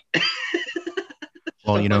one bite.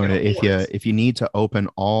 Well, you know, if you need to open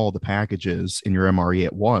all the packages in your MRE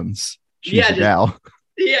at once, she's Yeah, your gal.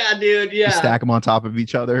 Yeah, dude. Yeah. Just stack them on top of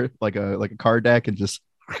each other like a card deck and just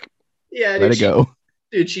Yeah, let it go.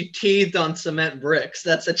 Dude, she teethed on cement bricks.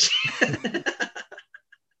 That's a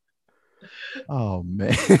Oh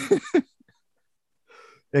man.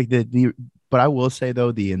 Like but I will say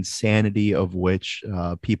though, the insanity of which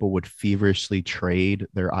people would feverishly trade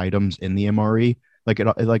their items in the MRE,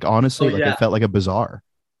 like honestly, it felt like a bazaar.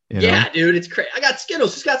 You know? Dude, it's crazy. I got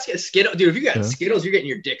Skittles. Who's got Skittles? Dude, if you got Skittles, you're getting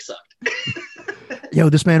your dick sucked. Yo,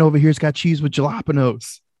 this man over here's got cheese with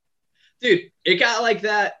jalapenos. Dude, it got like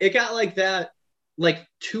that. Like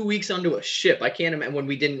 2 weeks onto a ship. I can't imagine when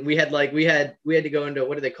we had to go into,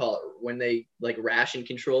 what do they call it when they like ration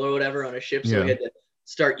control or whatever on a ship. So we had to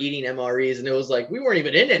start eating MREs, and it was like we weren't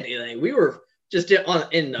even in anything. We were just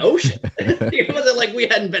in the ocean. It wasn't like we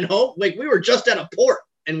hadn't been home. Like we were just at a port,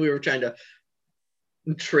 and we were trying to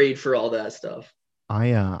trade for all that stuff.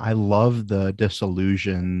 I love the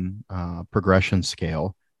disillusion progression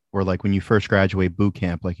scale, where like when you first graduate boot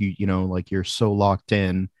camp, like you know like you're so locked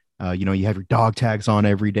in. You know, you have your dog tags on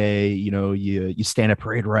every day. You know, you stand at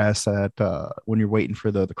parade rest at when you're waiting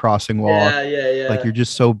for the crossing walk. Yeah. Like you're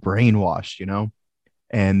just so brainwashed, you know.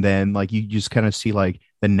 And then like you just kind of see like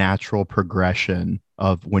the natural progression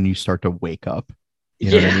of when you start to wake up.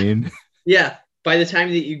 You know what I mean? Yeah. By the time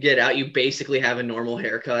that you get out, you basically have a normal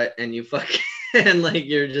haircut, and you fucking and like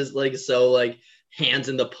you're just like so like hands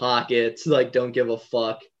in the pockets, like don't give a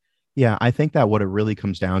fuck. Yeah, I think that what it really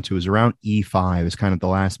comes down to is around E5 is kind of the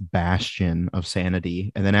last bastion of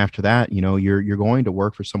sanity. And then after that, you know, you're going to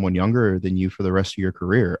work for someone younger than you for the rest of your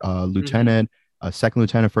career. Lieutenant, a second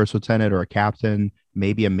lieutenant, first lieutenant, or a captain,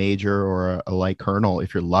 maybe a major or a light colonel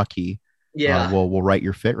if you're lucky. Yeah. Will write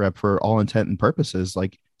your fit rep for all intent and purposes.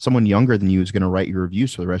 Like someone younger than you is going to write your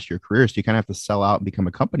reviews for the rest of your career. So you kind of have to sell out and become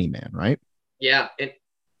a company man, right? Yeah.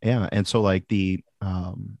 And so like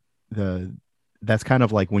that's kind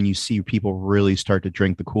of like when you see people really start to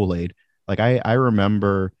drink the Kool-Aid. Like I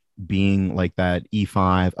remember being like that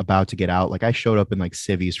E5 about to get out. Like I showed up in like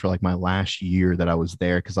civvies for like my last year that I was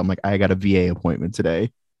there, because I'm like, I got a VA appointment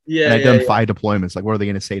today. Yeah. And I'd done 5 deployments. Like, what are they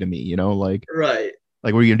going to say to me? You know, like, right.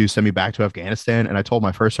 Like, what are you going to do? Send me back to Afghanistan? And I told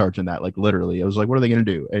my first sergeant that, like, literally, I was like, what are they going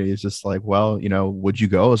to do? And he's just like, well, you know, would you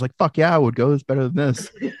go? I was like, fuck yeah, I would go. It's better than this.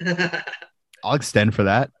 I'll extend for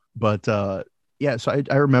that. But Yeah, so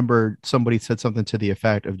I remember somebody said something to the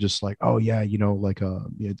effect of just like, oh yeah, like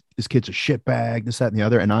this kid's a shitbag, this, that, and the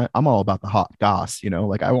other. And I'm all about the hot goss,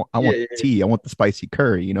 like I want Yeah, the tea, I want the spicy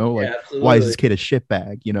curry, like yeah, why is this absolutely. kid a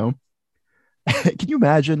shitbag? Can you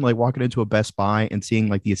imagine like walking into a Best Buy and seeing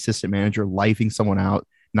like the assistant manager lifing someone out,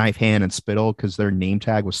 knife hand and spittle because their name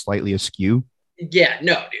tag was slightly askew? Yeah,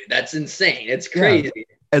 no, dude, that's insane. It's Yeah. crazy.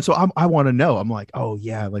 And so I want to know. I'm like, oh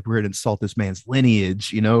yeah, like we're gonna insult this man's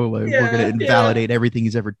lineage, like we're gonna Yeah, yeah, invalidate everything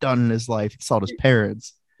he's ever done in his life, insult his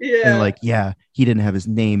parents. And yeah, like, yeah, he didn't have his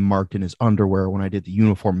name marked in his underwear when I did the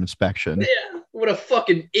uniform inspection. yeah. What a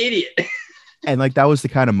fucking idiot. And like that was the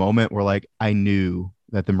kind of moment where like I knew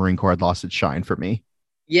that the Marine Corps had lost its shine for me.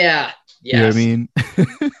 Yeah, You know what I yes.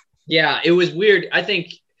 mean? Yeah, it was weird. I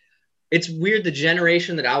think it's weird the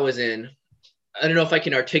generation that I was in. I don't know if I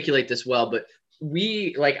can articulate this well, but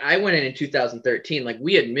I went in 2013, like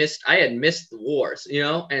I had missed the wars,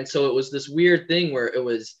 and so it was this weird thing where it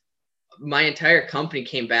was my entire company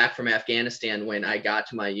came back from Afghanistan when I got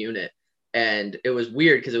to my unit, and it was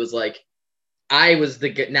weird because it was like I was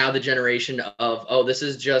now the generation of, oh, this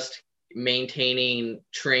is just maintaining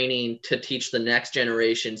training to teach the next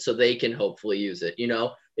generation so they can hopefully use it.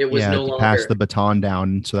 It was Yeah, no to pass longer the baton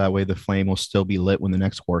down so that way the flame will still be lit when the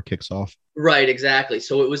next war kicks off. right. Exactly.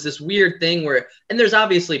 So it was this weird thing where, and there's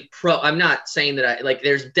obviously I'm not saying that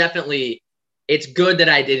there's definitely, it's good that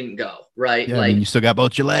I didn't go. Right. Yeah, I mean, you still got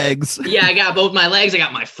both your legs. Yeah, I got both my legs. I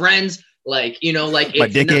got my friends. My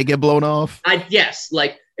It's dick not, ain't get blown off. yes,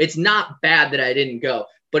 it's not bad that I didn't go,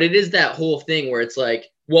 but it is that whole thing where it's like,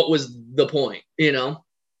 what was the point?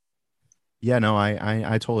 Yeah, no,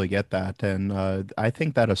 I totally get that, and I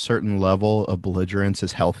think that a certain level of belligerence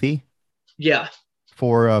is healthy Yeah.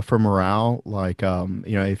 for morale. Like,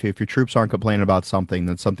 if your troops aren't complaining about something,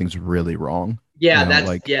 then something's really wrong.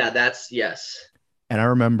 Like, That's yes. and I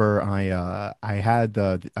remember I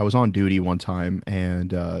was on duty one time, and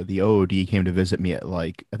the OOD came to visit me at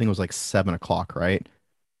like I think it was like 7 o'clock, right?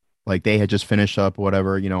 Like they had just finished up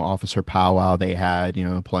whatever, officer powwow they had,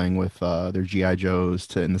 playing with their GI Joes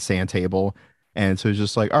in the sand table. And so it's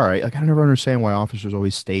just like, all right, like I never understand why officers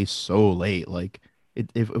always stay so late. Like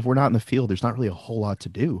if we're not in the field, there's not really a whole lot to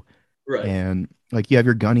do. Right. And like you have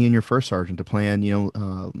your gunny and your first sergeant to plan,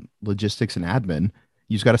 logistics and admin.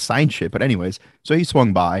 You just got to sign shit. But anyways, so he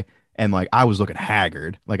swung by and like I was looking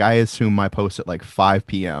haggard. Like I assumed my post at like 5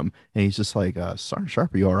 p.m. And he's just like, Sergeant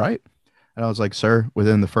Sharp, are you all right? And I was like, sir,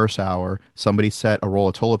 within the first hour, somebody set a roll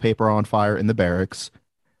of toilet paper on fire in the barracks.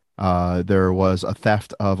 There was a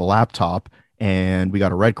theft of a laptop, and we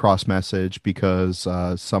got a Red Cross message because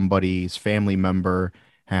somebody's family member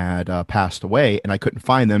had passed away, and I couldn't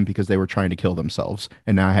find them because they were trying to kill themselves.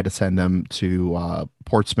 And now I had to send them to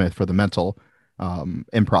Portsmouth for the mental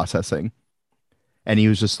in processing. And he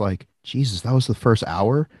was just like, Jesus, that was the first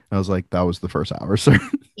hour? And I was like, that was the first hour, sir.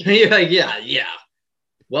 You're like, yeah, yeah.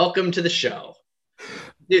 Welcome to the show.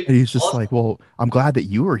 Dude, And he's just also, like, well, I'm glad that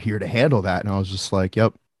you were here to handle that. And I was just like,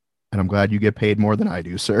 yep. And I'm glad you get paid more than I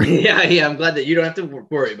do, sir. yeah, yeah. I'm glad that you don't have to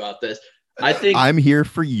worry about this. I think, I'm here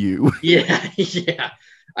for you. yeah, yeah.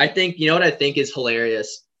 I think, what I think is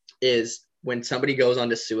hilarious is when somebody goes on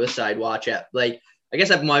to suicide watch at, like, I guess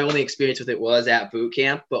my only experience with it was at boot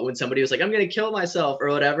camp, but when somebody was like, I'm going to kill myself or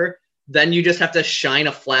whatever, then you just have to shine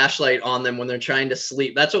a flashlight on them when they're trying to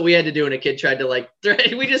sleep. That's what we had to do when a kid tried to we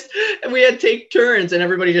had to take turns and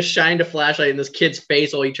everybody just shined a flashlight in this kid's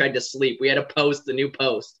face while he tried to sleep. We had to post the new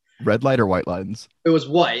post. Red light or white lines? It was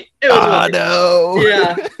white. It was white. No.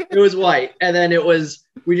 Yeah, it was white. And then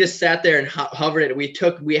we just sat there and hovered it.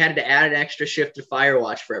 We had to add an extra shift to fire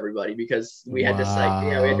watch for everybody because we had to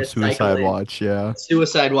Suicide cycle watch, yeah.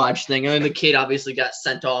 suicide watch thing. And then the kid obviously got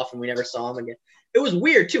sent off and we never saw him again. It was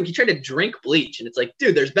weird too. He tried to drink bleach and it's like,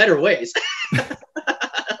 dude, there's better ways.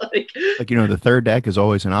 like, the third deck is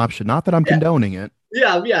always an option. Not that I'm condoning it.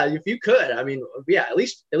 yeah, if you could, I mean, yeah, at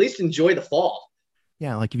least enjoy the fall.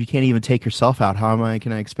 Yeah, like if you can't even take yourself out, how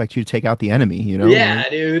can I expect you to take out the enemy? Yeah,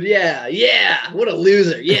 dude. Yeah. What a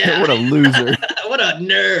loser. Yeah. What a loser. What a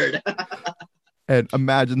nerd. And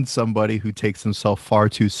imagine somebody who takes themselves far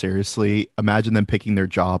too seriously. Imagine them picking their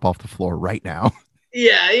job off the floor right now.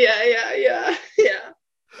 Yeah.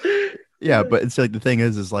 Yeah, but it's like the thing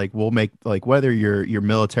is like we'll make like whether you're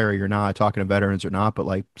military or not, talking to veterans or not, but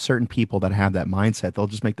like certain people that have that mindset, they'll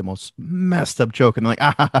just make the most messed up joke and like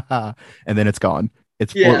and then it's gone.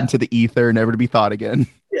 It's floating to the ether, never to be thought again.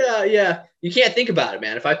 Yeah. You can't think about it,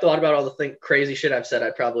 man. If I thought about all the crazy shit I've said,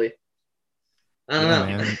 I don't know.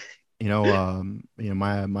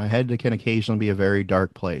 Man. My head can occasionally be a very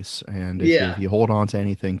dark place, and if you hold on to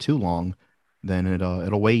anything too long, then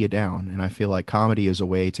it'll weigh you down. And I feel like comedy is a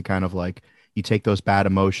way to kind of like you take those bad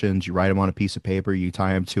emotions, you write them on a piece of paper, you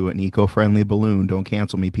tie them to an eco-friendly balloon. Don't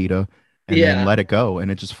cancel me, PETA, and then Yeah, let it go,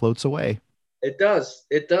 and it just floats away. it does.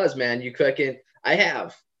 It does, man. You fucking.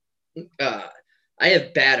 Uh, I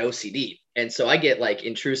have bad OCD, and so I get like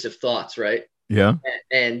intrusive thoughts, right? Yeah.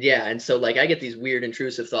 And yeah, and so like I get these weird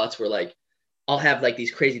intrusive thoughts where like I'll have like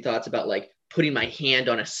these crazy thoughts about like putting my hand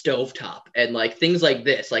on a stovetop and like things like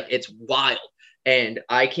this. Like it's wild. And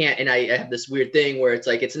I can't, and I have this weird thing where it's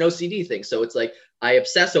like it's an OCD thing. So it's like I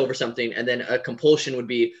obsess over something, and then a compulsion would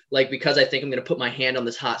be like, because I think I'm gonna put my hand on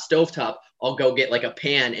this hot stovetop, I'll go get like a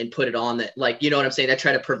pan and put it on that, like, you know what I'm saying? I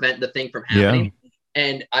try to prevent the thing from happening. Yeah.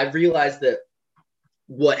 And I've realized that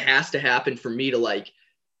what has to happen for me to like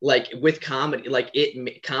with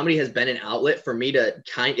comedy, comedy has been an outlet for me to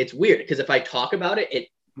it's weird because if I talk about it, it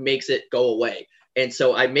makes it go away. And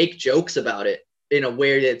so I make jokes about it in a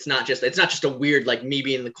way that it's not just a weird, like me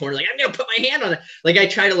being in the corner, like I'm going to put my hand on it. Like I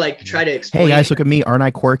try to explain. Hey guys, it. look at me. Aren't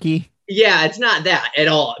I quirky? Yeah, it's not that at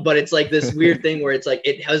all, but it's like this weird thing where it's like,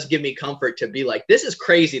 it has given me comfort to be like, this is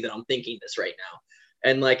crazy that I'm thinking this right now.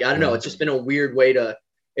 And like, I don't know, it's just been a weird way to,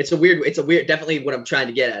 it's a weird, definitely what I'm trying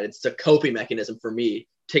to get at. It's a coping mechanism for me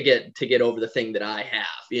to get over the thing that I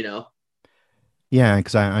have, you know? Yeah,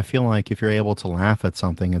 because I feel like if you're able to laugh at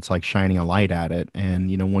something, it's like shining a light at it.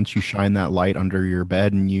 And once you shine that light under your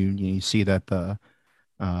bed and you see that the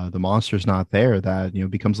monster's not there, that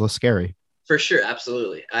becomes less scary. For sure,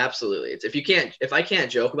 absolutely. Absolutely. It's if I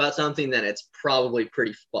can't joke about something, then it's probably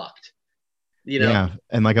pretty fucked. You know? Yeah.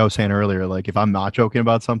 And like I was saying earlier, like if I'm not joking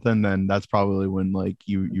about something, then that's probably when like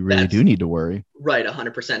you really do need to worry. Right,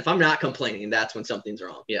 100%. If I'm not complaining, that's when something's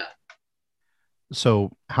wrong. Yeah.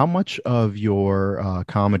 So, how much of your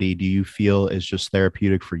comedy do you feel is just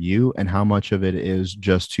therapeutic for you, and how much of it is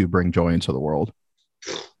just to bring joy into the world?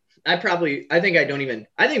 I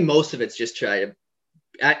think most of it's just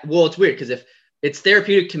well, it's weird because if it's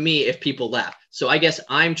therapeutic to me if people laugh. So I guess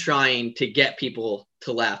I'm trying to get people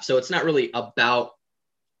to laugh. So it's not really about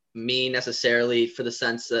me necessarily, for the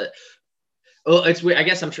sense that, well, it's weird. I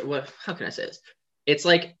guess how can I say this? It's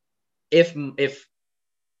like if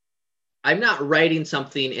I'm not writing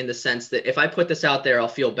something in the sense that if I put this out there, I'll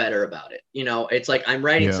feel better about it. It's like I'm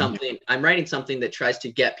writing something that tries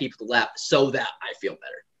to get people to laugh so that I feel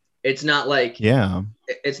better. It's not like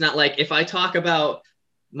if I talk about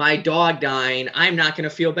my dog dying, I'm not going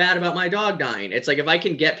to feel bad about my dog dying. It's like if I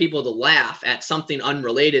can get people to laugh at something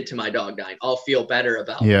unrelated to my dog dying, I'll feel better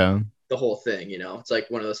about the whole thing. It's like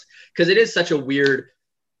one of those, because it is such a weird,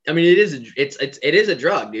 I mean, it is a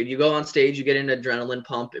drug, dude. You go on stage, you get an adrenaline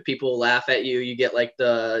pump, people laugh at you, you get like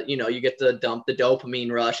you get the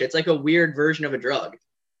dopamine rush. It's like a weird version of a drug.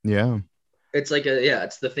 Yeah. It's like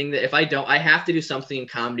it's the thing that I have to do something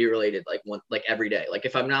comedy related, like every day. Like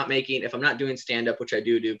if I'm not doing stand up, which I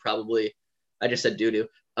do probably, I just said do.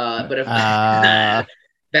 But if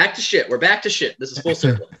back to shit, we're back to shit. This is full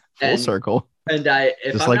circle. Full circle. And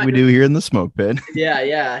just like we do here in the smoke pit. Yeah.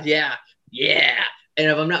 And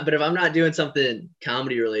if I'm not doing something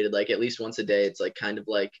comedy related, like at least once a day, it's like kind of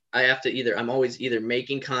like I have to I'm always either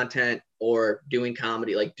making content or doing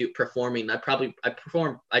comedy, like performing. I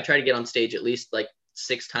try to get on stage at least like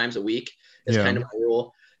 6 times a week is kind of my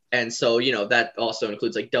rule. And so, that also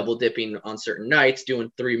includes like double dipping on certain nights,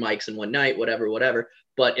 doing 3 mics in one night, whatever.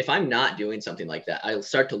 But if I'm not doing something like that, I'll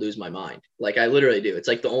start to lose my mind. Like I literally do. It's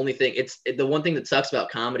like the only thing, the one thing that sucks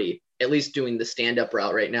about comedy, at least doing the stand-up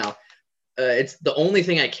route right now. It's the only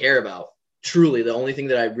thing I care about, truly the only thing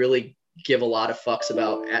that I really give a lot of fucks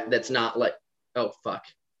about, that's not like, oh fuck.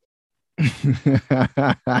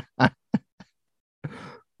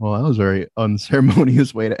 Well, that was a very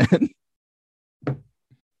unceremonious way to end.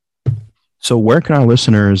 So where can our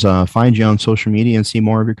listeners find you on social media and see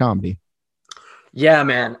more of your comedy? Yeah,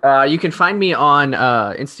 man. You can find me on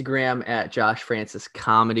Instagram at Josh Francis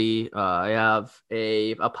Comedy. I have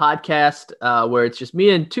a podcast where it's just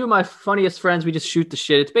me and 2 of my funniest friends. We just shoot the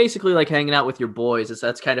shit. It's basically like hanging out with your boys.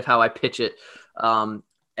 That's kind of how I pitch it.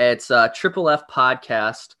 It's Triple F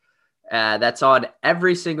Podcast. That's on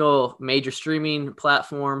every single major streaming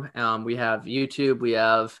platform. We have YouTube. We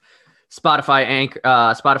have Spotify,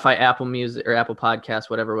 Spotify, Apple Music or Apple Podcasts,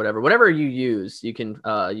 whatever you use, you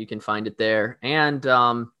can find it there. And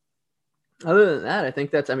other than that, I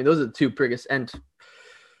think those are the 2 biggest and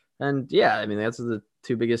yeah, I mean, that's the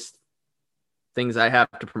 2 biggest things I have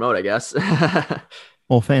to promote, I guess.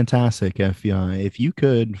 Well, fantastic. If you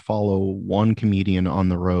could follow one comedian on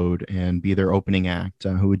the road and be their opening act,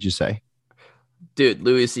 who would you say? Dude,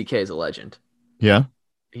 Louis C.K. is a legend. Yeah.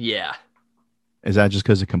 Yeah. Is that just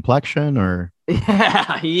because of complexion or?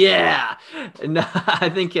 Yeah, yeah. No, I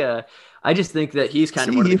think I just think that he's kind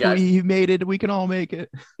of one of See, the if guys. we made it, we can all make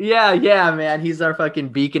it. Yeah, yeah, man. He's our fucking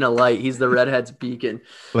beacon of light. He's the redhead's beacon.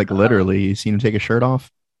 Like Uh, literally, you seen him take a shirt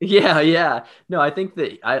off? yeah, yeah. No, I think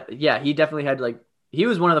that yeah, he definitely had like he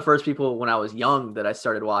was one of the first people when I was young that I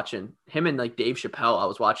started watching. Him and like Dave Chappelle, I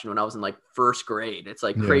was watching when I was in like first grade. It's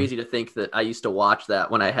like Yeah. crazy to think that I used to watch that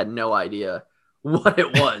when I had no idea what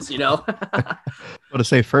it was, you know? What to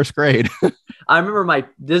say, first grade? I remember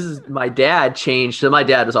my dad changed. So my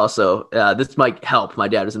dad was also this might help. My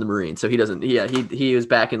dad was in the Marines, so he doesn't. Yeah, he was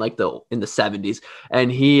back in like the 70s,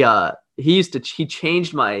 and he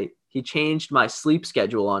changed my sleep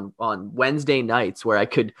schedule on Wednesday nights where I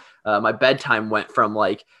could my bedtime went from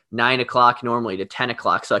like 9 o'clock normally to 10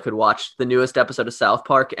 o'clock, so I could watch the newest episode of South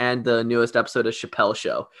Park and the newest episode of Chappelle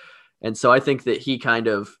Show, and so I think that he kind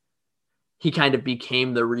of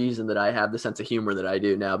became the reason that I have the sense of humor that I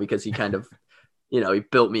do now because he kind of he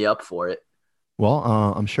built me up for it. Well,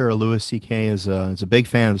 I'm sure Louis C.K. is a big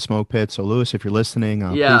fan of the Smoke Pit. So, Louis, if you're listening,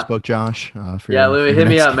 please Yeah. book Josh for Yeah, for Louis, your hit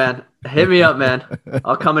me next. up, man. Hit me up, man.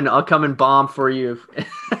 I'll come and bomb for you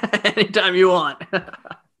anytime you want.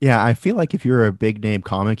 Yeah, I feel like if you're a big name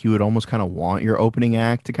comic, you would almost kind of want your opening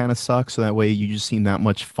act to kind of suck, so that way you just seem that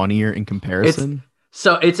much funnier in It's comparison.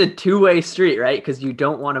 it's a two-way street, right? Because you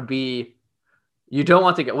don't want to get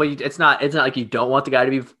it's not like you don't want the guy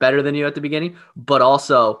to be better than you at the beginning, but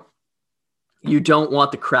also you don't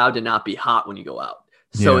want the crowd to not be hot when you go out.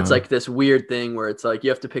 So it's Yeah. like this weird thing where it's like you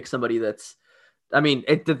have to pick somebody that's I mean,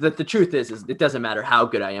 the truth is it doesn't matter how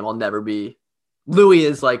good I am. I'll never be. Louis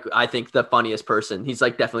is like, I think the funniest person. He's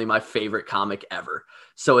like definitely my favorite comic ever.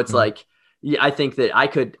 So it's Mm. like, yeah, I think that I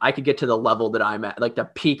could get to the level that I'm at, like the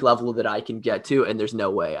peak level that I can get to, and there's no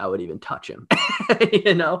way I would even touch him.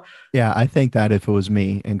 you know? Yeah, I think that if it was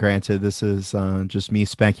me, and granted, this is just me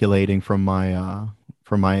speculating from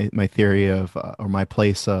my theory of or my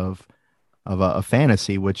place of a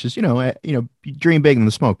fantasy, which is you dream big in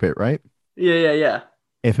the smoke pit, right? Yeah, yeah, yeah.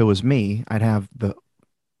 If it was me, I have a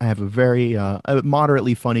very a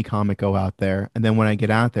moderately funny comic go out there, and then when I get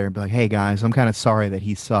out there and be like, "Hey guys, I'm kind of sorry that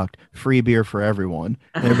he sucked. Free beer for everyone."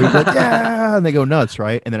 And everybody's like, "Yeah," and they go nuts,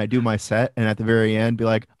 right? And then I do my set, and at the very end, be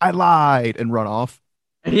like, "I lied," and run off.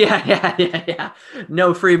 Yeah, yeah, yeah, yeah.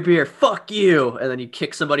 No free beer. Fuck you. And then you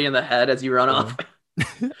kick somebody in the head as you run Yeah. off.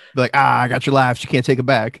 Be like, "Ah, I got your laughs. You can't take it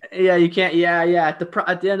back." Yeah, you can't. Yeah, yeah. At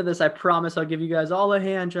the end of this, I promise I'll give you guys all a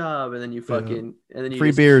hand job, and then you Yeah. fucking and then you Free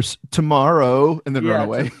just beers tomorrow, and then run yeah,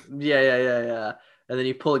 away. yeah, yeah, yeah, yeah. And then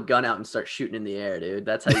you pull a gun out and start shooting in the air, dude.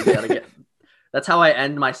 That's how you gotta get. That's how I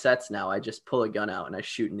end my sets now. I just pull a gun out and I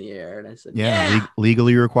shoot in the air, and I said, Yeah, yeah.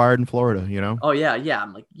 legally required in Florida. You know. Oh yeah, yeah.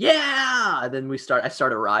 I'm like, yeah. And then I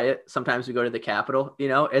start a riot. Sometimes we go to the Capitol.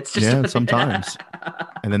 It's just Yeah, sometimes.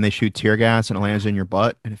 And then they shoot tear gas and it lands in your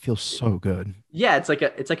butt, and it feels so good. yeah. It's like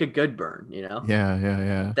a good burn. Yeah, yeah,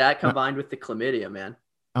 yeah. That No- combined with the chlamydia, man.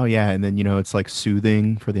 Oh yeah, and then it's like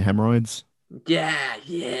soothing for the hemorrhoids. Yeah,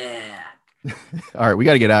 yeah, All right, we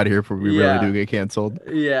got to get out of here before we really yeah, do get canceled.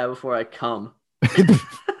 yeah. Before I come.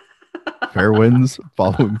 Fair winds,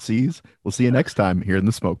 following seas. We'll see you next time here in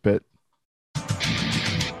the smoke pit.